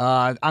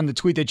on the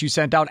tweet that you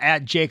sent out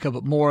at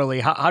Jacob Morley.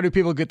 How do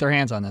people get their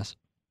hands on this?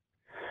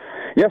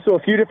 Yeah, so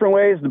a few different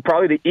ways.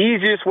 Probably the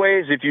easiest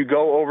way is if you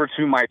go over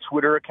to my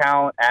Twitter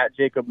account at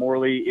Jacob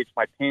Morley. It's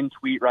my pinned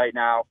tweet right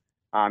now.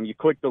 You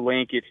click the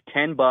link. It's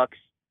 $10.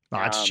 Oh,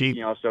 that's cheap.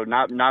 So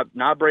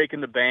not breaking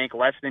the bank,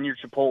 less than your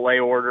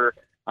Chipotle order.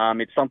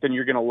 It's something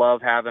you're going to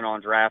love having on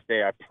draft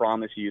day. I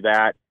promise you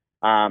that.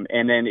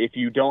 And then if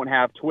you don't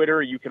have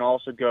Twitter, you can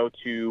also go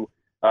to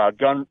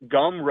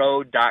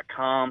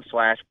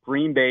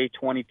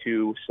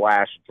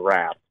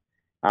gumroad.com/greenbay22/draft.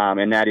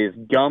 And that is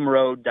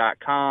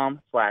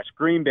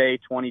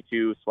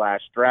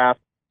gumroad.com/greenbay22/draft.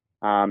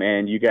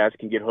 And you guys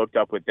can get hooked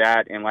up with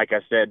that. And like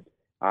I said,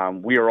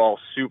 we are all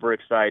super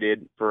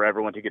excited for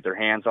everyone to get their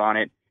hands on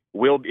it.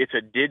 It's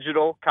a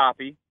digital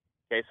copy,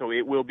 okay, so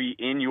it will be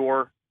in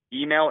your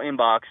email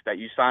inbox that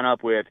you sign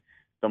up with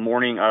the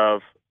morning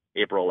of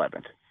April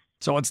 11th.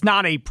 So it's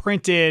not a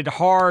printed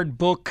hard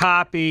book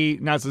copy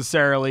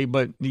necessarily,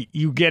 but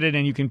you get it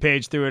and you can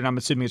page through it, and I'm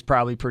assuming it's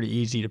probably pretty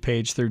easy to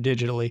page through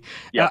digitally.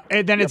 Yep.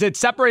 And then is it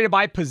separated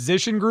by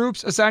position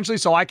groups, essentially,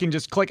 so I can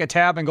just click a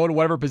tab and go to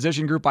whatever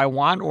position group I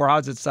want, or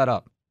how's it set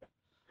up?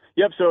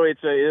 Yep, so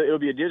it'll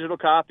be a digital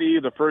copy.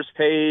 The first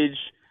page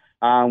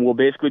will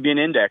basically be an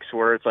index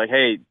where it's like,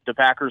 hey, the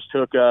Packers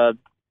took an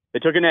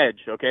edge,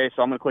 okay?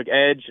 So I'm going to click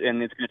edge,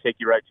 and it's going to take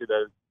you right to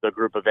the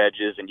group of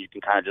edges, and you can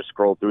kind of just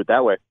scroll through it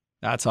that way.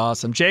 That's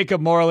awesome. Jacob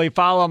Morley.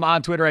 Follow him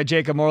on Twitter at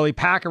Jacob Morley.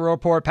 Packer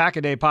Report,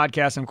 Pack-A-Day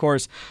podcast, and, of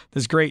course,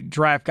 this great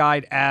draft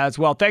guide as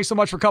well. Thanks so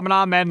much for coming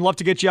on, man. Love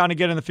to get you on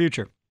again in the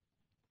future.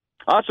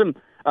 Awesome.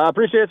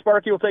 Appreciate it,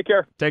 Sparky. We'll take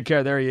care. Take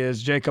care. There he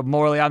is, Jacob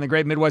Morley on the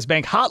Great Midwest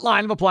Bank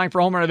hotline of applying for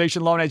a home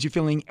renovation loan as you're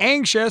feeling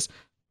anxious.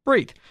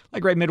 breathe.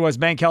 Let Great Midwest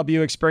Bank help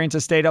you experience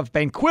a state of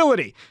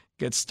tranquility.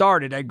 Get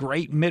started at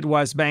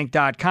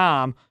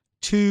greatmidwestbank.com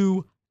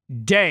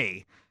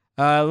today.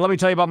 Let me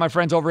tell you about my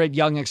friends over at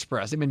Young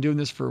Express. They've been doing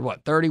this for,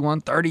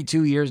 31,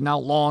 32 years now,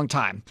 long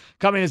time.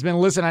 Company has been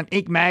listed on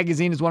Inc.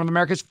 magazine as one of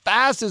America's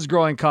fastest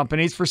growing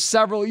companies for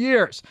several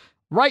years.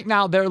 Right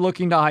now, they're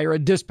looking to hire a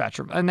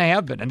dispatcher, and they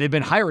have been, and they've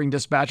been hiring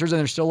dispatchers, and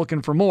they're still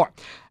looking for more.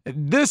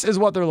 This is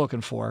what they're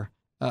looking for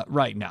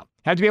right now.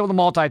 Have to be able to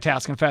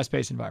multitask in a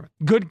fast-paced environment.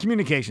 Good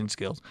communication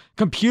skills,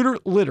 computer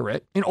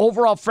literate, an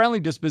overall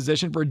friendly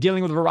disposition for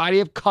dealing with a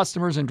variety of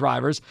customers and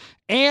drivers,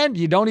 and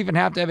you don't even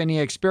have to have any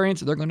experience.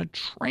 They're going to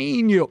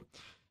train you.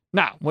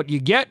 Now, what you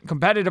get,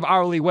 competitive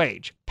hourly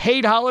wage,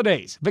 paid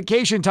holidays,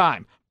 vacation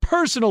time,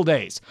 personal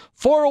days,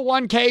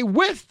 401k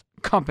with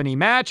company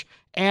match,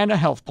 and a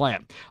health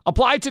plan.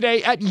 Apply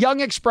today at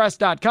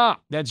youngexpress.com.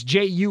 That's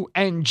Jung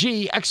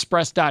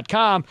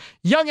Express.com.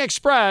 Young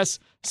Express,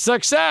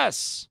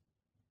 success.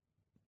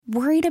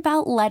 Worried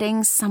about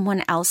letting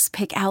someone else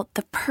pick out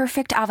the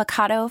perfect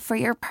avocado for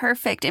your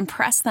perfect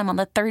impress them on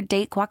the third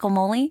date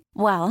guacamole?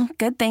 Well,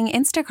 good thing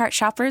Instacart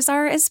shoppers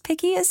are as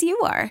picky as you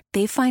are.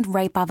 They find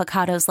ripe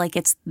avocados like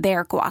it's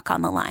their guac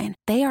on the line.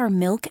 They are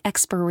milk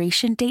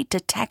expiration date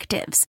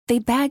detectives. They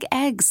bag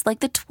eggs like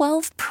the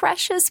 12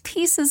 precious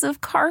pieces of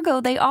cargo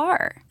they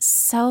are.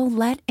 So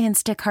let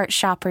Instacart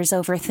shoppers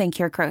overthink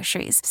your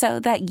groceries so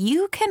that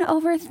you can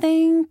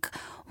overthink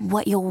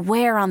what you'll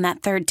wear on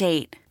that third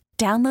date.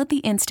 Download the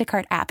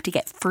Instacart app to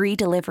get free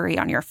delivery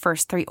on your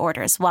first 3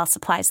 orders while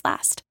supplies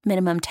last.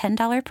 Minimum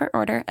 $10 per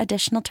order.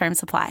 Additional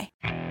terms apply.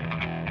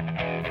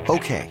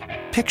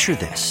 Okay, picture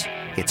this.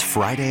 It's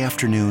Friday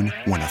afternoon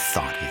when a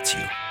thought hits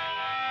you.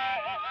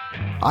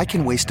 I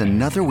can waste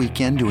another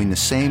weekend doing the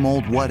same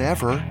old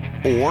whatever,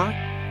 or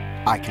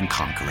I can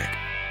conquer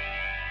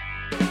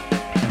it.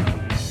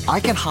 I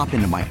can hop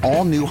into my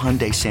all-new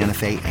Hyundai Santa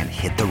Fe and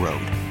hit the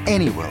road.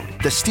 Any road.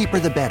 The steeper,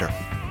 the better.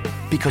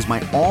 Because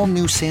my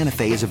all-new Santa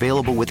Fe is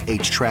available with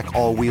H-Track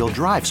all-wheel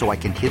drive, so I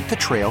can hit the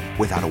trail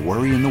without a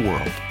worry in the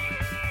world.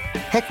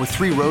 Heck, with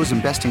 3 rows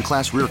and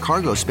best-in-class rear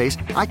cargo space,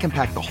 I can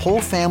pack the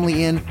whole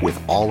family in with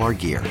all our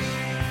gear.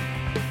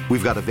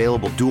 We've got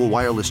available dual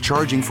wireless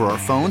charging for our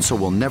phones, so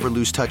we'll never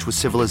lose touch with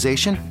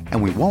civilization,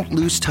 and we won't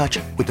lose touch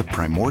with the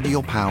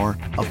primordial power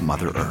of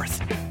Mother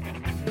Earth.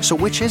 So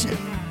which is it?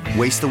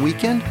 Waste the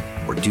weekend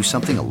or do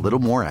something a little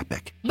more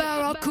epic?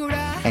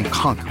 And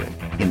conquer it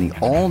in the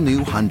all-new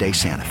Hyundai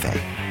Santa Fe.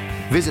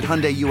 Visit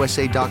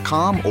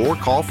HyundaiUSA.com or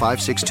call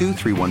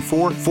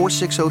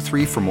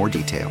 562-314-4603 for more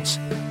details.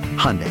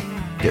 Hyundai,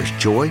 there's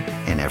joy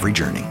in every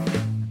journey.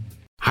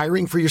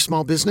 Hiring for your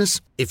small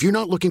business? If you're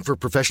not looking for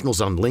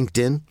professionals on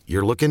LinkedIn,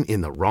 you're looking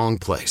in the wrong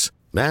place.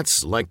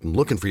 That's like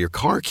looking for your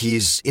car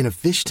keys in a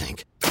fish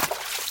tank.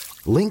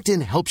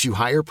 LinkedIn helps you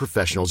hire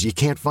professionals you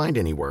can't find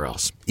anywhere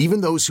else,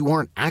 even those who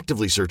aren't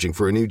actively searching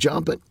for a new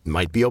job but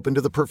might be open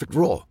to the perfect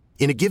role.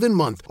 In a given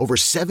month, over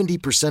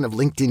 70% of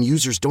LinkedIn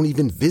users don't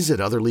even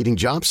visit other leading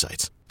job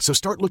sites. So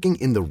start looking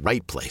in the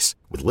right place.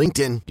 With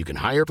LinkedIn, you can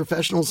hire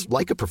professionals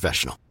like a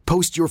professional.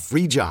 Post your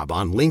free job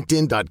on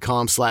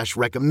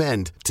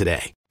linkedin.com/recommend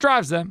today.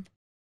 Drives them.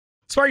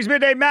 Sparky's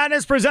Midday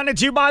Madness presented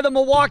to you by the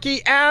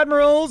Milwaukee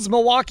Admirals.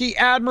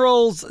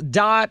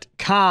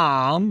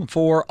 MilwaukeeAdmirals.com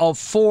for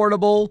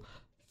affordable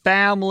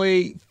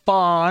family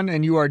fun,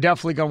 and you are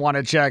definitely going to want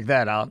to check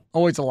that out.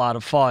 Always a lot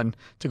of fun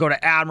to go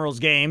to Admirals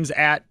games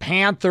at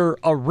Panther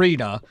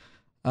Arena.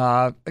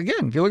 Again,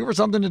 if you're looking for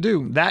something to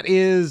do, that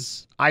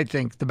is, I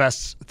think, the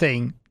best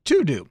thing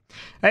to do.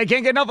 Hey,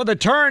 can't get enough of the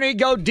tourney?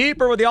 Go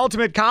deeper with the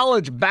Ultimate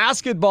College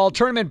Basketball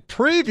Tournament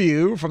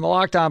Preview from the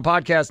Locked On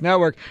Podcast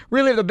Network.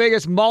 Relive the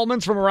biggest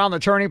moments from around the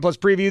tourney, plus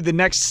preview the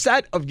next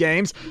set of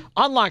games,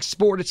 unlock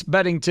sports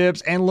betting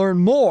tips, and learn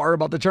more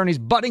about the tourney's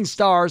budding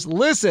stars.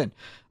 Listen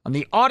on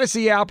the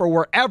Odyssey app or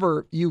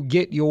wherever you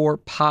get your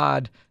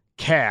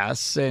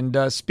podcasts.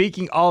 And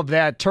speaking of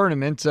that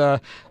tournament,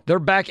 they're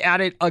back at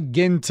it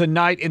again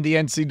tonight in the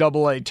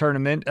NCAA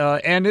tournament.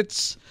 And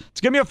it's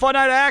going to be a fun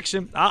night of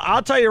action.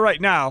 I'll tell you right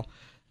now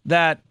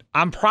that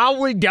I'm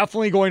probably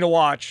definitely going to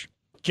watch,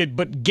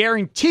 but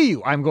guarantee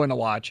you I'm going to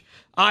watch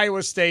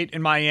Iowa State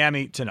and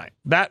Miami tonight.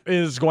 That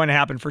is going to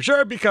happen for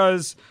sure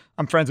because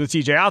I'm friends with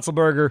TJ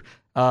Otzelberger.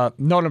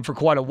 Known him for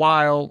quite a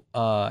while,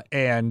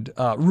 and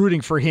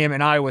rooting for him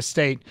in Iowa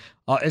State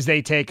as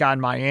they take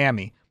on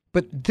Miami.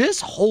 But this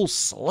whole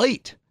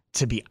slate,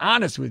 to be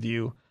honest with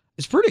you,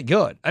 is pretty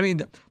good. I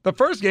mean, the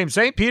first game,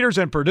 St. Peter's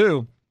and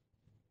Purdue,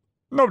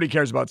 nobody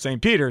cares about St.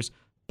 Peter's,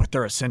 but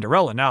they're a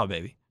Cinderella now,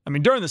 baby. I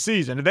mean, during the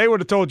season, if they would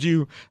have told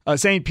you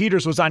St.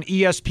 Peter's was on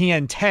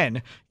ESPN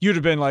 10, you'd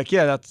have been like,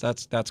 yeah,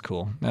 that's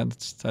cool.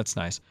 That's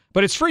nice.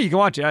 But it's free. You can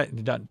watch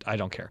it. I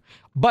don't care.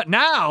 But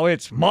now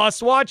it's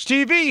must-watch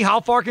TV. How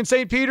far can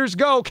St. Peter's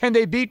go? Can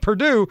they beat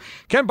Purdue?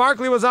 Ken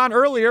Barkley was on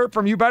earlier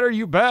from You Better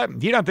You Bet.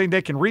 He doesn't think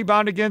they can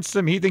rebound against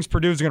them. He thinks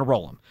Purdue's going to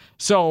roll them.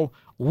 So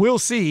we'll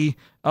see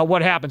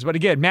what happens. But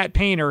again, Matt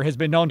Painter has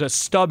been known to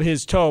stub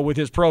his toe with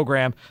his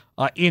program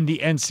in the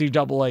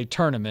NCAA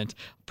tournament.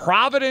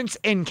 Providence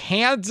and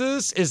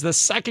Kansas is the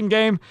second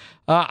game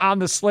on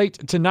the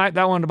slate tonight.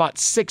 That one about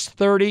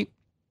 6:30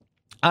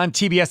 on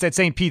TBS. That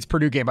St. Pete's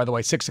Purdue game, by the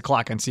way, 6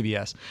 o'clock on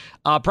CBS.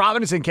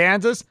 Providence and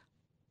Kansas.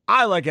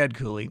 I like Ed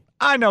Cooley.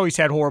 I know he's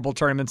had horrible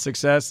tournament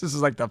success. This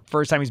is like the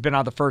first time he's been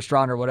out of the first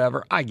round or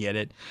whatever. I get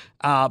it.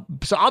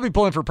 So I'll be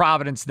pulling for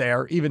Providence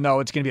there, even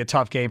though it's going to be a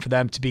tough game for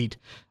them to beat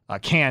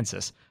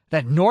Kansas.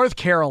 Then North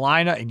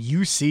Carolina and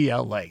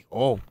UCLA.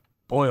 Oh,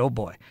 boy, oh,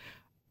 boy.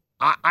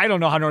 I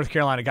don't know how North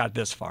Carolina got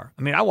this far.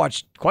 I mean, I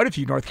watched quite a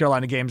few North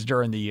Carolina games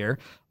during the year.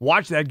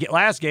 Watched that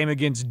last game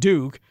against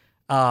Duke.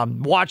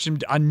 Watched them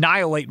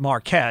annihilate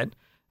Marquette.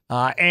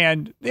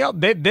 And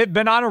they've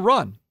been on a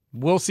run.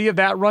 We'll see if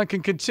that run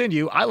can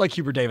continue. I like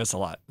Hubert Davis a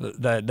lot,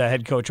 the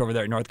head coach over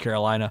there at North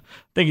Carolina. I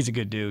think he's a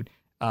good dude.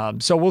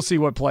 So we'll see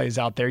what plays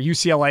out there.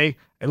 UCLA,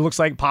 it looks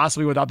like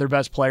possibly without their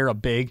best player, a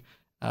big.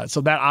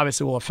 So that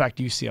obviously will affect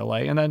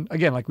UCLA. And then,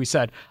 again, like we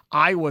said,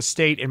 Iowa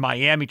State and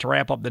Miami to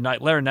wrap up the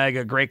night.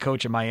 Larrañaga, great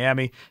coach in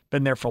Miami,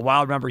 been there for a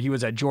while. Remember, he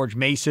was at George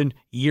Mason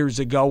years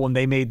ago when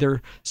they made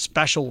their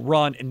special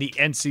run in the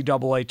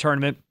NCAA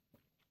tournament.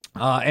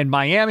 And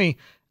Miami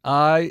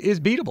is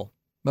beatable.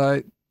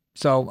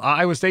 So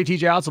Iowa State, TJ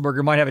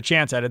Otzelberger might have a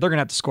chance at it. They're going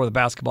to have to score the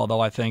basketball, though,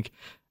 I think.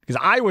 Because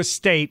Iowa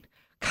State,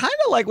 kind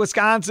of like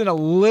Wisconsin a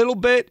little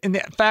bit in the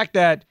fact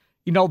that,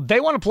 they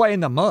want to play in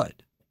the mud.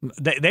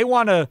 They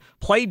want to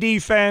play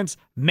defense,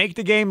 make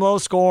the game low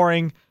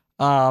scoring,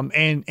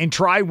 and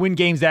try win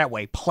games that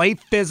way. Play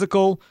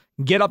physical,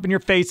 get up in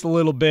your face a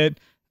little bit,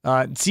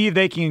 see if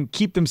they can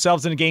keep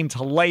themselves in a game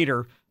till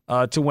later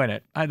to win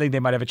it. I think they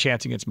might have a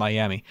chance against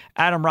Miami.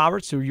 Adam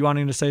Roberts, are you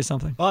wanting to say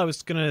something? Well, I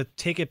was going to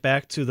take it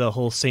back to the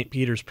whole St.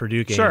 Peter's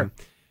Purdue game. Sure.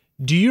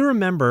 Do you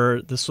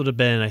remember, this would have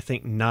been, I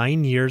think,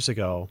 9 years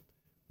ago,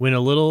 when a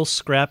little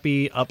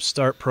scrappy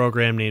upstart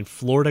program named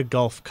Florida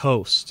Gulf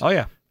Coast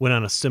went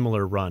on a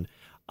similar run?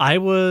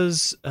 That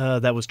was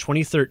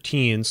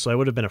 2013, so I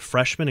would have been a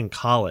freshman in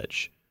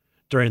college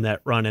during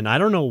that run, and I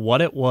don't know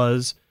what it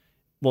was.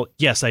 Well,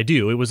 yes, I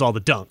do. It was all the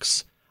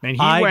dunks. And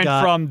he went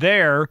from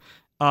there,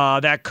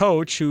 that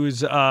coach,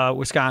 who's a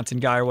Wisconsin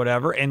guy or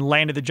whatever, and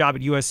landed the job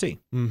at USC.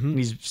 Mm-hmm.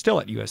 He's still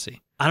at USC.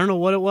 I don't know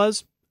what it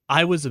was.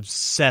 I was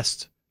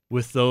obsessed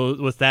with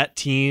that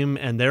team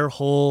and their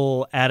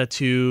whole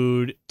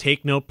attitude,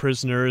 take no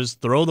prisoners,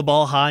 throw the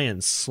ball high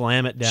and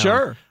slam it down.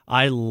 Sure.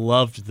 I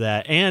loved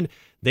that. And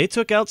they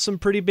took out some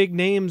pretty big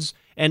names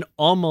and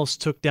almost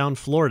took down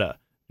Florida.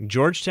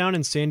 Georgetown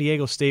and San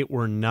Diego State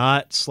were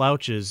not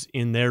slouches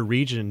in their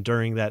region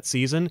during that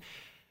season.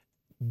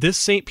 This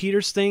St.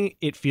 Peter's thing,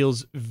 it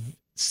feels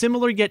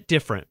similar yet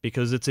different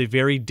because it's a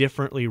very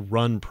differently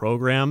run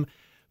program.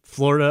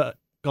 Florida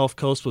Gulf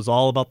Coast was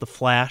all about the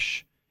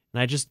flash,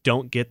 and I just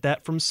don't get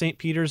that from St.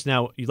 Peter's.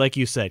 Now, like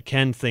you said,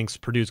 Ken thinks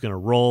Purdue's going to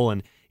roll,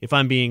 and if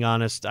I'm being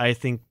honest, I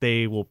think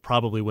they will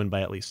probably win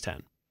by at least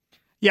 10.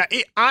 Yeah,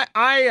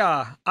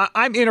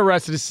 I'm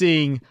interested in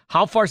seeing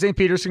how far St.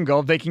 Peter's can go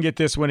if they can get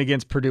this win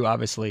against Purdue,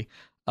 obviously.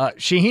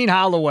 Shaheen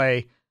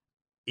Holloway,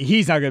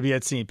 he's not going to be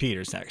at St.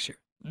 Peter's next year.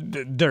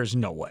 There's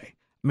no way.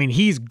 I mean,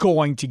 he's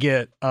going to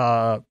get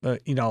a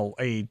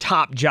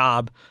top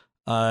job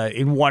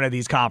in one of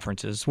these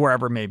conferences,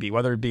 wherever it may be,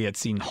 whether it be at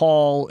Seton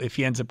Hall, if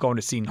he ends up going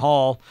to Seton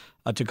Hall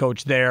to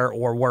coach there,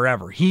 or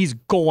wherever. He's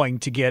going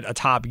to get a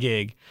top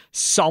gig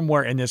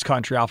somewhere in this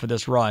country off of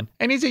this run.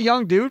 And he's a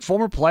young dude,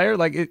 former player.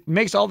 Like, it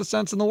makes all the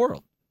sense in the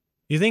world.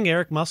 You think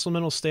Eric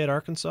Musselman will stay at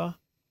Arkansas?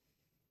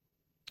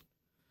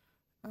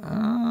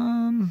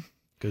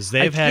 Because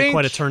they've had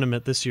quite a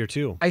tournament this year,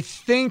 too. I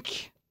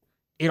think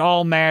it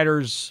all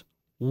matters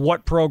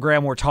what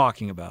program we're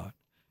talking about.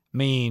 I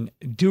mean,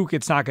 Duke,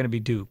 it's not going to be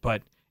Duke,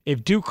 but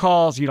if Duke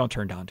calls, you don't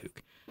turn down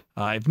Duke.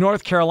 If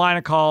North Carolina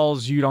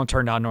calls, you don't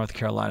turn down North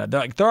Carolina.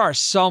 There are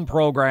some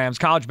programs,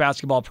 college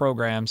basketball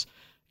programs,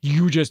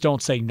 you just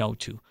don't say no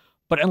to.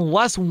 But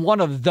unless one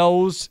of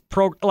those,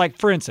 like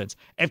for instance,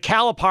 if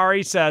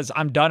Calipari says,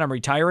 I'm done, I'm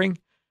retiring,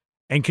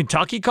 and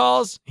Kentucky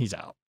calls, he's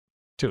out.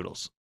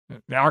 Toodles.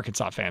 The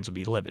Arkansas fans would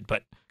be livid,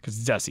 but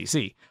because it's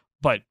SEC.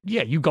 But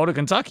yeah, you go to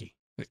Kentucky.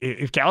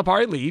 If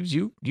Calipari leaves,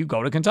 you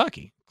go to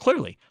Kentucky.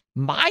 Clearly.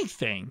 My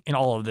thing in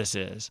all of this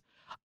is,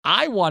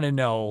 I want to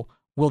know,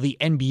 will the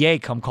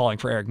NBA come calling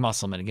for Eric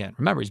Musselman again?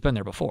 Remember, he's been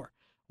there before.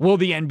 Will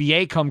the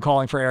NBA come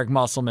calling for Eric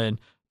Musselman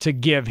to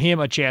give him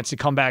a chance to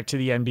come back to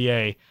the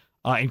NBA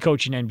and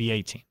coach an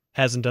NBA team?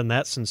 Hasn't done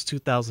that since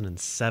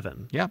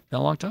 2007. Yeah, been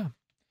a long time.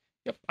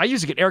 Yep, I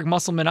used to get Eric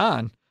Musselman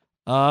on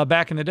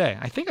back in the day.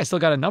 I think I still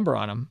got a number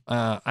on him.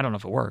 I don't know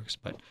if it works,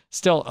 but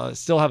still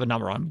have a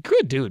number on him.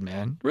 Good dude,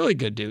 man. Really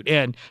good dude.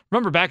 And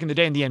remember back in the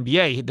day in the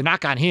NBA, the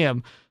knock on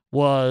him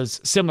was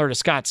similar to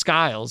Scott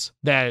Skiles,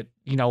 that,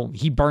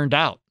 he burned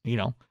out,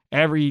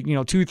 every,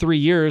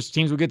 2-3 years,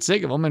 teams would get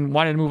sick of him and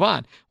wanted to move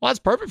on. Well, that's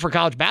perfect for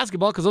college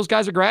basketball because those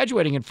guys are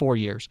graduating in 4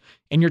 years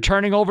and you're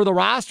turning over the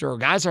roster, or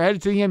guys are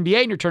headed to the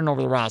NBA and you're turning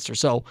over the roster.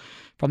 So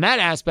from that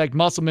aspect,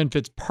 Musselman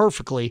fits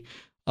perfectly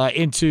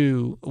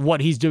into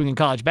what he's doing in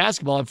college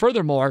basketball. And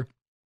furthermore,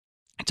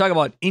 talk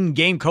about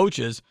in-game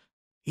coaches.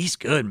 He's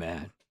good,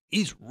 man.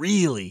 He's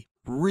really,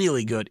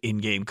 really good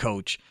in-game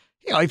coach.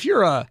 You know, if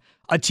you're a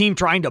team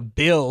trying to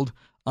build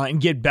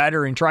and get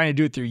better and trying to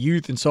do it through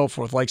youth and so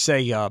forth, like,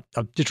 say, a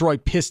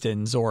Detroit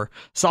Pistons or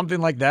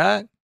something like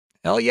that,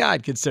 hell yeah,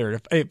 I'd consider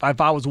it.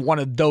 If I was one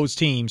of those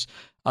teams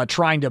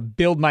trying to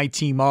build my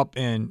team up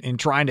and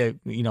trying to,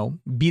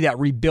 be that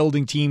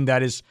rebuilding team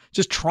that is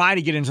just trying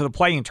to get into the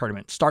play-in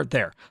tournament. Start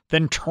there.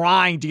 Then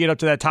trying to get up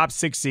to that top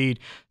 6 seed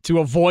to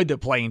avoid the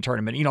play-in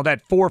tournament.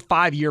 That 4 or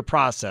 5 year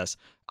process.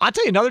 I'll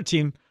tell you another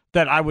team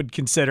that I would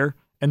consider,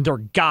 and they're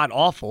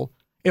god-awful.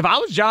 If I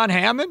was John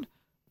Hammond,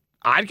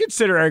 I'd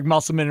consider Eric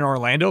Musselman in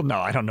Orlando. No,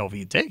 I don't know if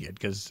he'd take it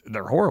because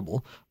they're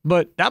horrible.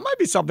 But that might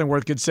be something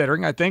worth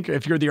considering, I think,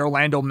 if you're the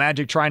Orlando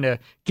Magic trying to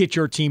get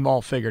your team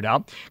all figured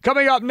out.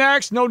 Coming up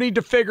next, no need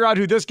to figure out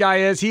who this guy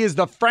is. He is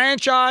the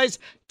franchise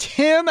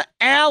Tim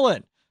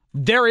Allen.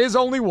 There is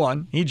only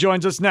one. He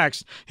joins us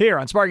next here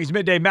on Sparky's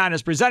Midday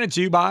Madness, presented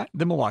to you by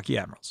the Milwaukee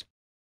Admirals.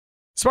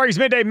 Sparky's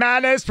Midday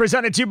Madness,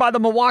 presented to you by the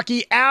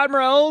Milwaukee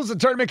Admirals. The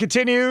tournament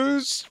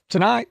continues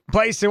tonight.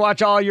 Place to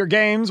watch all your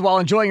games while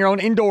enjoying your own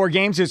indoor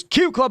games is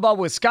Q Club of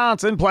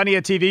Wisconsin. Plenty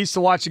of TVs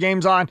to watch the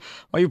games on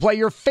while you play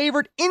your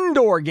favorite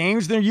indoor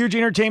games in their huge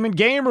entertainment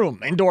game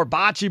room. Indoor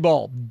bocce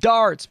ball,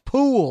 darts,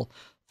 pool,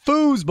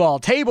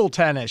 foosball, table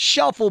tennis,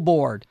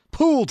 shuffleboard,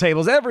 pool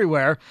tables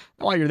everywhere.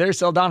 And while you're there,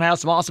 settle down and have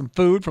some awesome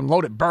food from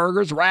loaded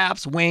burgers,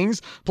 wraps,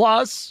 wings,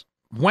 plus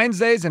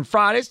Wednesdays and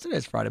Fridays,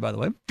 today's Friday, by the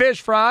way,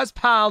 fish fries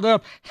piled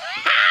up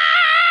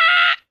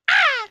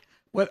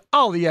with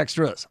all the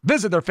extras.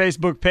 Visit their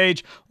Facebook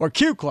page or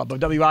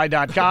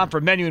QClubofWI.com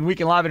for menu and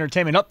weekend live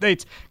entertainment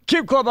updates.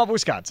 Q Club of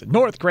Wisconsin,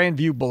 North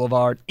Grandview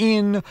Boulevard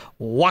in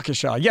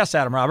Waukesha. Yes,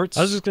 Adam Roberts.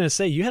 I was just going to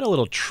say, you had a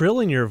little trill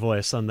in your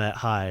voice on that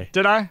high.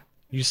 Did I?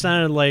 You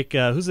sounded like,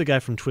 who's the guy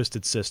from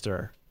Twisted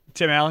Sister?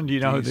 Tim Allen, do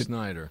you know who Dee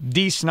Snider.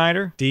 Dee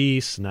Snider?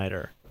 Dee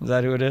Snider. Is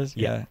that who it is?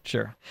 Yeah,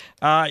 sure.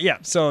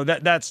 So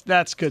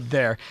that's good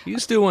there.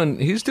 He's doing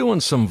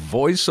some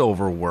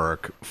voiceover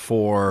work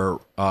for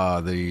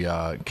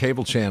the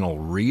cable channel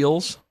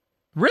Reels.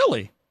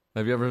 Really?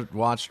 Have you ever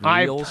watched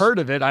Reels? I've heard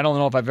of it. I don't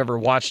know if I've ever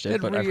watched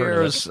it, but I've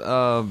heard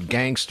of it.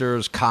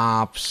 Gangsters,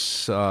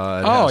 cops. It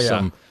has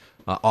some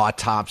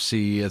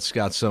autopsy. It's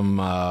got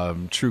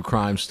some true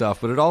crime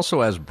stuff, but it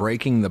also has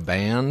Breaking the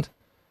Band.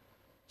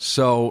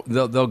 So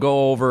they'll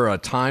go over a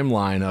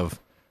timeline of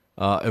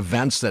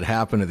events that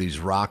happen to these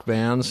rock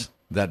bands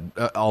that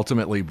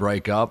ultimately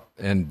break up,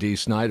 and Dee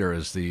Snider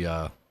is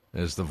the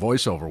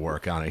voiceover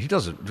work on it. He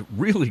does a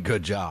really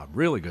good job.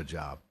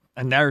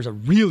 And there's a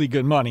really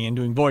good money in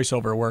doing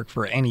voiceover work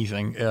for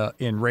anything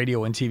in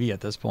radio and TV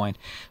at this point.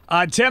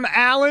 Tim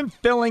Allen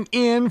filling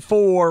in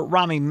for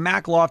Rami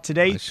Makloff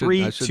today,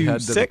 3 I should to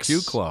head 6. to the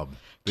Q Club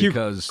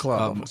because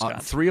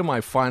three of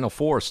my Final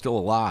Four are still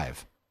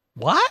alive.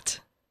 What?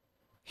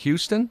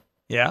 Houston,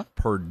 yeah,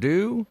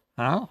 Purdue,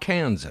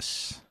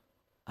 Kansas.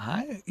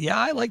 I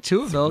like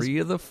 2 of those. 3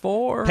 of the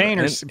 4.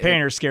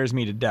 Painter scares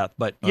me to death,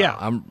 but yeah,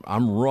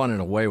 I'm running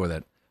away with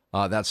it.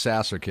 That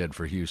Sasser kid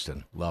for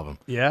Houston, love him.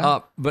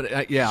 Yeah,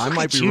 I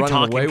might be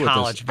running away with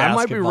this. Basketball. I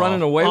might be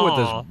running away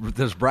with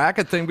this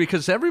bracket thing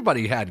because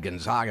everybody had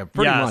Gonzaga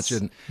pretty much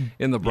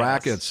in the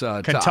brackets.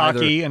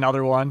 Kentucky,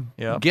 another one.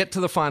 Yeah, get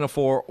to the Final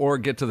Four or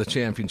get to the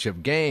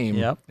championship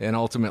game and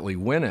ultimately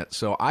win it.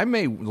 So I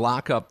may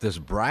lock up this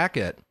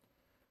bracket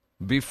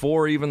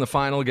before even the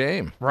final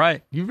game.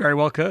 Right, you very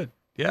well could.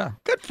 Yeah,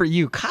 good for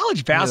you.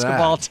 College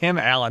basketball, Tim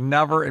Allen.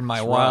 Never in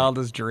my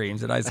wildest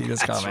dreams did I see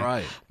this coming. That's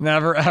right.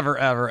 Never, ever,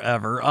 ever,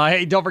 ever.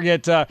 Hey, don't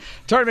forget,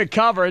 tournament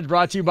coverage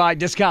brought to you by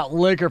Discount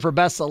Liquor for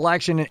best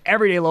selection and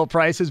everyday low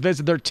prices.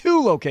 Visit their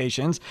 2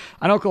 locations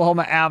on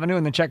Oklahoma Avenue,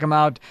 and then check them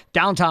out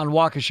downtown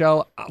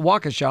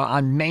Waukesha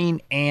on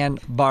Main and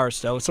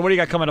Barstow. So what do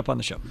you got coming up on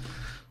the show?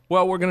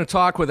 Well, we're going to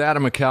talk with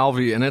Adam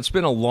McCalvy, and it's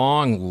been a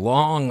long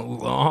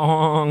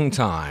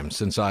time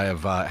since I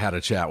have had a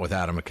chat with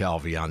Adam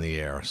McCalvy on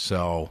the air.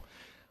 So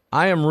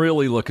I am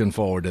really looking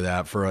forward to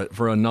that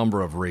for a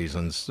number of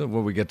reasons.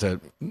 When we get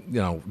to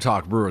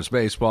talk Brewers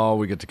baseball,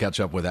 we get to catch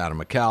up with Adam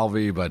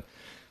McCalvy. But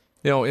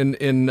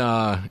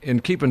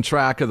in keeping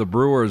track of the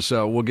Brewers,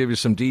 we'll give you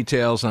some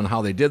details on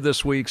how they did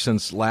this week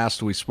since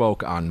last we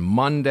spoke on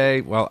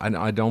Monday. Well,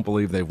 I don't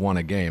believe they've won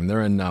a game.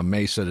 They're in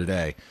Mesa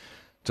today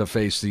to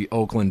face the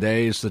Oakland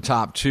A's. The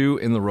top 2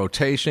 in the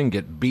rotation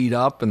get beat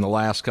up in the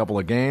last couple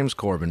of games.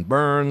 Corbin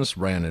Burns,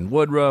 Brandon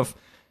Woodruff.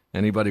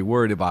 Anybody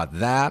worried about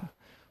that?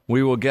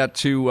 We will get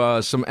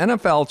to some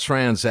NFL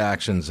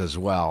transactions as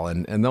well.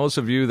 And those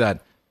of you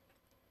that,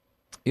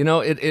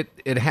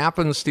 it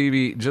happens,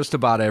 Stevie, just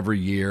about every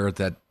year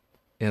that,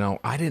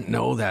 I didn't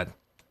know that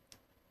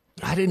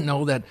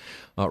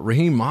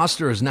Raheem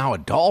Mostert is now a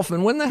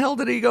Dolphin. When the hell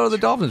did he go to the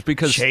Dolphins?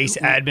 Because Chase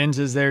Edmonds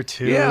is there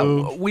too.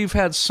 Yeah, we've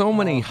had so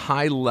many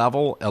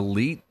high-level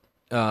elite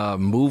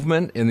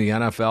movement in the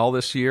NFL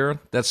this year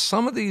that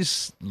some of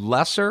these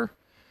lesser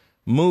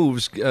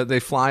moves,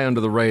 they fly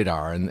under the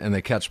radar and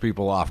they catch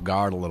people off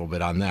guard a little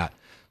bit on that.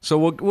 So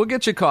we'll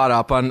get you caught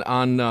up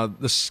on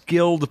the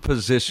skilled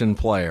position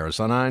players,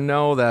 and I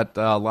know that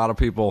a lot of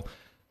people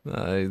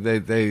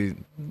they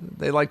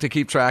like to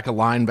keep track of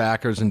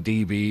linebackers and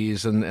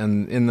DBs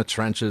and in the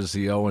trenches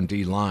the O and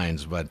D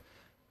lines, but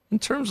in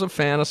terms of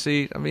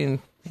fantasy, I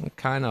mean,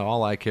 kind of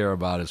all I care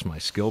about is my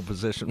skill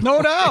position.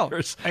 No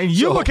players. doubt. And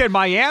you look at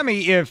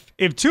Miami,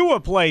 if Tua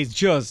plays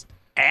just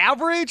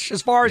average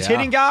as far as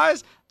hitting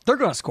guys, they're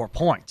going to score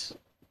points.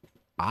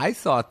 I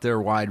thought their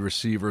wide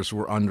receivers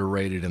were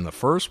underrated in the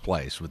first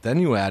place, but then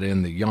you add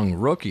in the young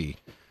rookie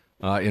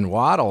in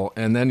Waddle,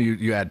 and then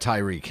you add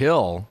Tyreek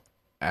Hill,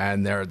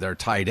 and their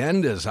tight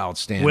end is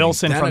outstanding.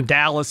 Wilson from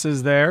Dallas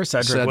is there.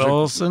 Cedric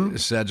Wilson.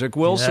 Cedric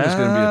Wilson is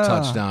going to be a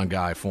touchdown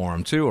guy for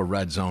him, too, a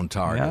red zone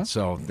target. Yeah.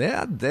 So,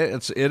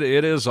 it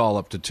is all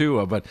up to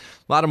Tua, but a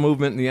lot of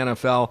movement in the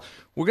NFL.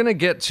 We're going to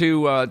get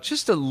to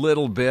just a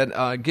little bit,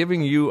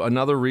 giving you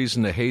another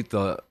reason to hate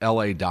the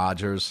L.A.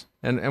 Dodgers.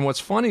 And what's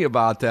funny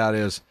about that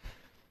is,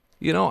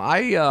 you know,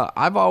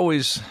 I've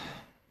always,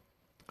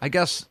 I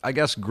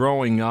guess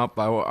growing up,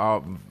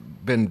 I've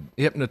been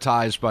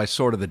hypnotized by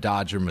sort of the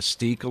Dodger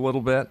mystique a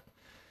little bit.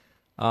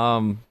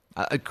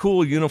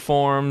 Cool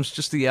uniforms,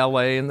 just the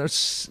L.A., and they're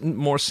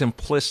more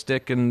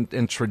simplistic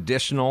and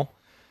traditional.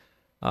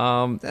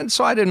 And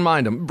so I didn't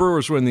mind them.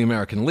 Brewers were in the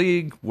American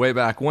League way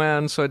back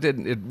when, so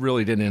it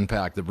really didn't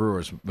impact the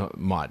Brewers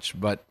much.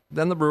 But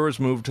then the Brewers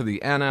moved to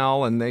the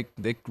NL, and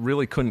they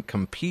really couldn't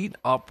compete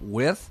up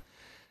with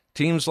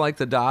teams like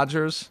the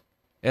Dodgers.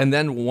 And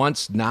then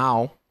once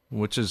now,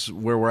 which is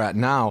where we're at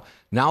now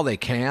they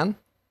can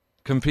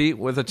compete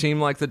with a team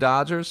like the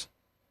Dodgers.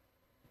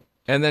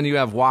 And then you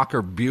have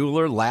Walker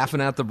Buehler laughing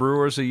at the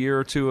Brewers a year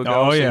or two ago.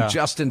 Oh, yeah.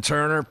 Justin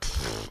Turner,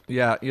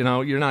 yeah, you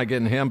know, you're not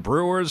getting him.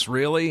 Brewers,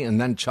 really? And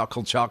then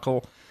chuckle.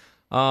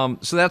 So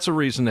that's a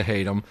reason to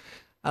hate them.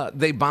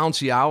 They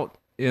bounce you out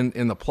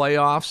in the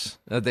playoffs.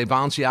 They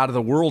bounce you out of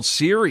the World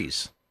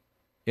Series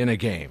in a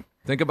game.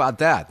 Think about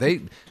that.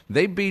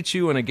 They beat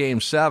you in a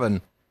Game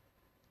 7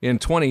 in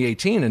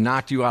 2018 and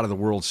knocked you out of the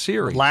World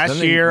Series. Last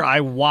year,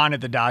 I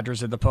wanted the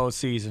Dodgers in the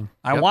postseason.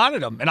 I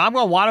wanted them, and I'm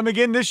going to want them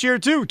again this year,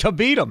 too, to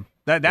beat them.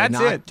 That's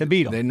it, to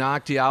beat them. They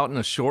knocked you out in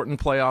a shortened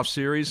playoff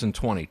series in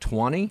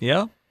 2020.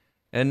 Yeah.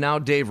 And now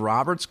Dave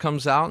Roberts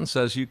comes out and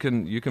says you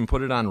can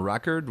put it on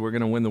record. We're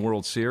going to win the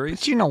World Series.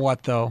 But you know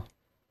what, though?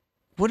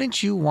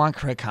 Wouldn't you want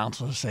Craig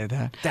Counsell to say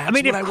that?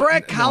 If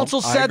Craig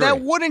Counsell said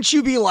that, wouldn't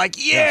you be like,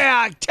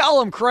 yeah,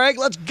 tell him, Craig,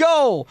 let's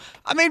go?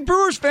 I mean,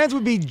 Brewers fans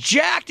would be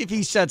jacked if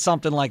he said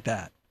something like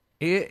that.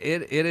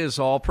 It is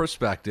all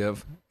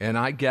perspective, and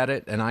I get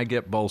it, and I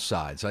get both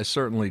sides. I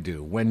certainly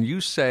do. When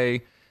you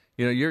say,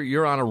 you know,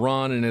 you're on a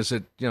run, and is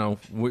it, you know,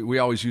 we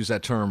always use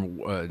that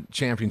term,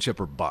 championship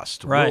or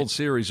bust, right. World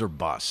Series or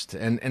bust,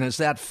 and is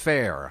that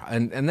fair?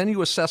 And then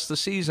you assess the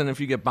season if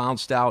you get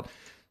bounced out,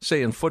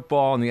 say in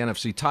football in the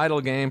NFC title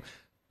game.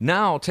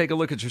 Now take a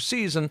look at your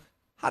season.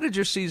 How did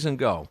your season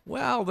go?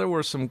 Well, there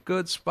were some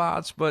good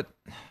spots, but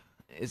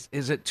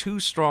is it too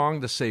strong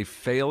to say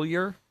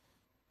failure?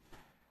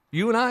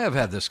 You and I have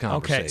had this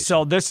conversation. Okay,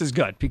 so this is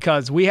good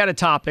because we had a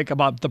topic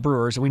about the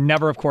Brewers, and we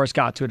never, of course,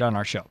 got to it on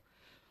our show.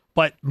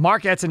 But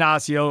Mark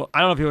Attanasio, I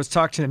don't know if it was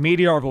talked to the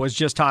media or if it was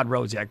just Todd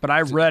Rosiak, but I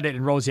read it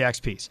in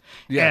Rosiak's piece.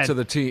 Yeah, to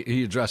the team.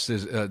 He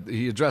addresses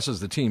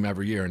the team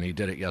every year, and he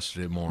did it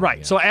yesterday morning. Right.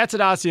 Yeah. So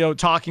Attanasio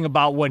talking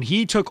about when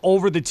he took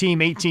over the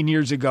team 18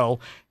 years ago,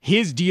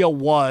 his deal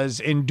was,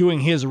 in doing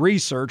his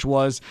research,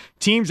 was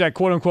teams that,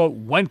 quote-unquote,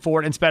 went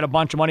for it and spent a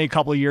bunch of money a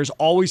couple of years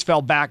always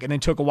fell back and then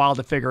took a while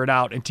to figure it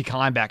out and to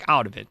climb back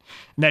out of it.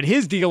 And that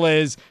his deal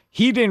is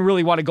he didn't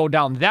really want to go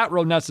down that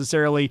road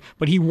necessarily,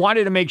 but he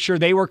wanted to make sure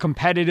they were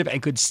competitive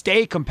and could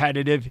stay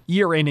competitive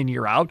year in and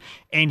year out.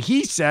 And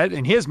he said,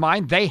 in his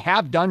mind, they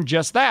have done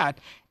just that.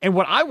 And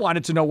what I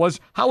wanted to know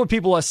was, how would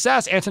people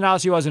assess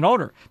Attanasio as an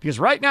owner? Because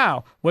right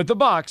now, with the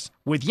Bucks,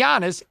 with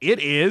Giannis, it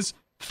is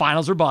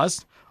finals or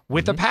bust.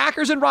 With the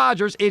Packers and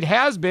Rodgers, it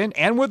has been,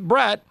 and with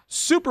Brett,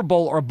 Super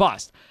Bowl or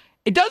bust.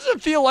 It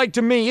doesn't feel like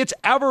to me it's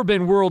ever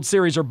been World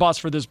Series or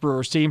bust for this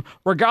Brewers team,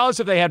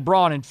 regardless if they had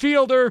Braun and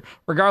Fielder,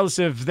 regardless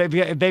if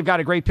they've got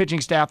a great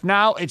pitching staff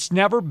now. It's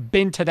never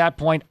been to that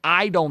point,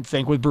 I don't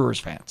think, with Brewers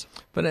fans.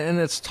 And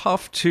it's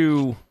tough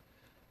to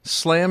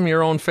slam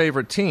your own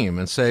favorite team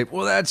and say,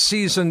 well, that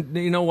season,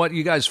 you know what,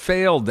 you guys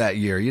failed that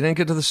year. You didn't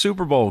get to the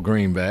Super Bowl,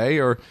 Green Bay,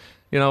 or,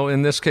 you know,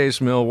 in this case,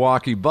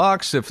 Milwaukee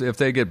Bucks, if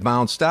they get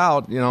bounced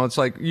out, you know, it's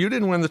like, you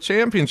didn't win the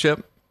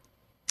championship.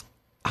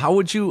 How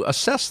would you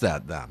assess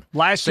that then?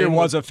 Last year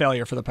was a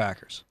failure for the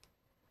Packers.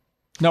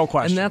 No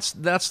question. And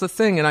that's the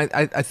thing, and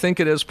I think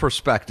it is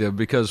perspective,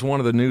 because one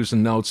of the news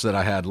and notes that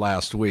I had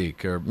last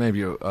week, or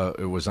maybe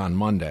it was on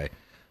Monday,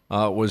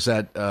 was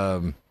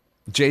that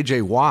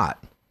J.J.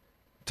 Watt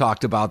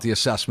talked about the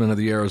assessment of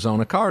the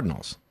Arizona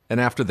Cardinals. And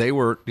after they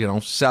were,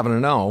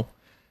 7-0,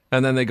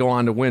 and then they go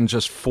on to win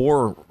just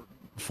four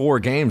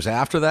games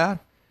after that,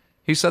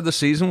 he said the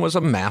season was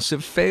a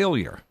massive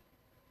failure.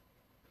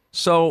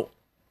 So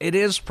it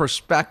is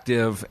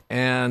perspective,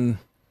 and,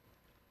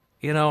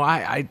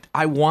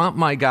 I want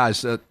my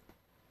guys,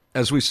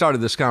 as we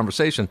started this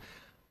conversation,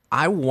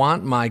 I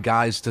want my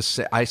guys to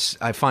say, I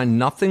find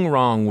nothing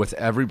wrong with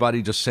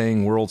everybody just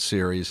saying World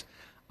Series.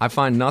 I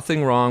find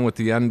nothing wrong with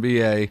the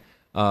NBA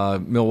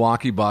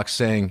Milwaukee Bucks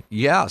saying,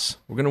 yes,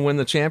 we're going to win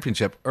the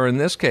championship. Or in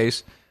this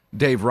case,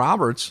 Dave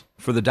Roberts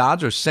for the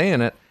Dodgers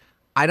saying it.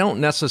 I don't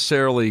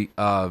necessarily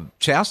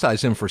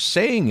chastise him for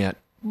saying it,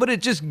 but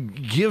it just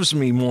gives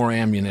me more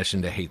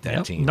ammunition to hate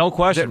that team. No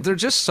question. They're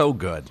just so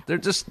good. They're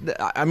just,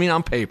 I mean,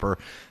 on paper,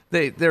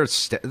 they're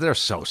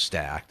so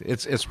stacked.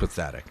 It's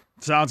pathetic.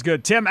 Sounds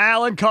good. Tim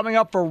Allen coming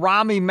up for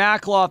Rami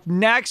Makloff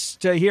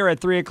next here at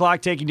 3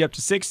 o'clock, taking you up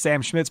to 6.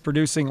 Sam Schmidt's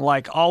producing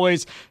like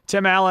always.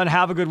 Tim Allen,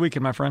 have a good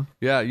weekend, my friend.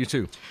 Yeah, you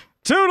too.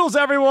 Toodles,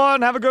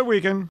 everyone. Have a good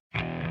weekend.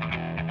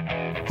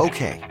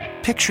 Okay,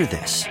 picture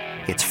this.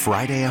 It's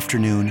Friday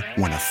afternoon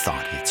when a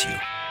thought hits you.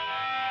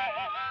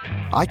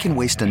 I can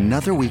waste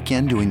another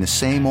weekend doing the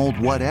same old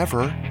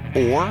whatever,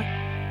 or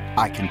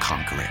I can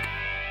conquer it.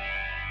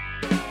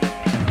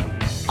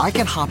 I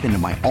can hop into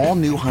my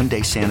all-new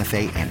Hyundai Santa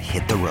Fe and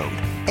hit the road.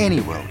 Any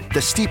road.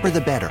 The steeper,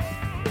 the better.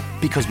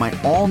 Because my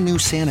all-new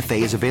Santa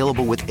Fe is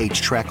available with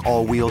H-Track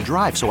all-wheel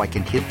drive, so I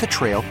can hit the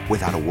trail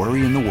without a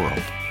worry in the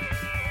world.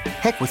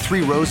 Heck, with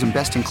 3 rows and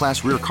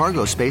best-in-class rear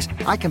cargo space,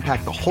 I can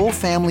pack the whole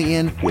family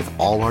in with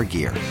all our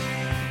gear.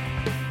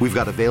 We've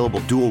got available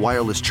dual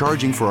wireless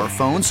charging for our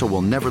phones, so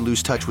we'll never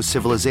lose touch with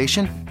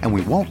civilization, and we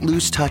won't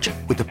lose touch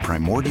with the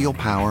primordial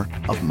power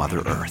of Mother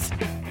Earth.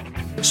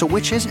 So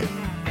which is it?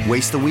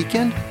 Waste the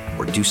weekend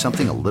or do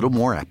something a little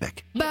more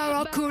epic?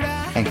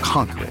 And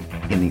conquer it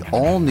in the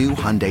all-new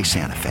Hyundai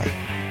Santa Fe.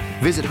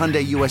 Visit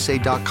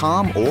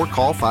HyundaiUSA.com or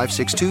call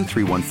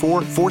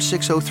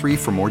 562-314-4603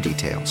 for more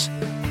details.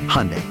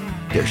 Hyundai,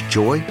 there's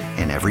joy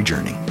in every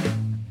journey.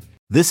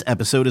 This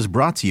episode is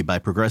brought to you by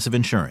Progressive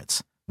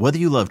Insurance. Whether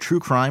you love true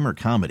crime or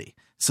comedy,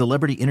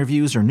 celebrity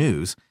interviews or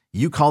news,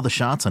 you call the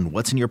shots on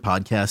what's in your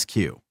podcast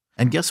queue.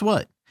 And guess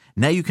what?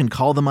 Now you can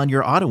call them on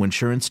your auto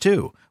insurance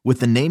too with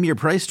the Name Your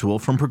Price tool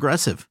from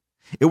Progressive.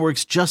 It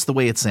works just the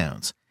way it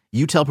sounds.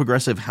 You tell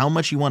Progressive how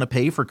much you want to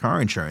pay for car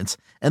insurance,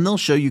 and they'll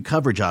show you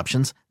coverage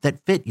options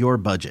that fit your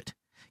budget.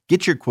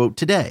 Get your quote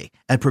today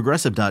at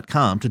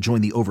Progressive.com to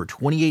join the over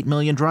 28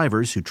 million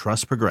drivers who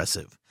trust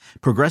Progressive.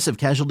 Progressive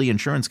Casualty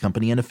Insurance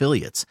Company and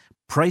Affiliates.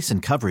 Price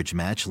and coverage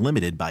match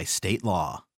limited by state law.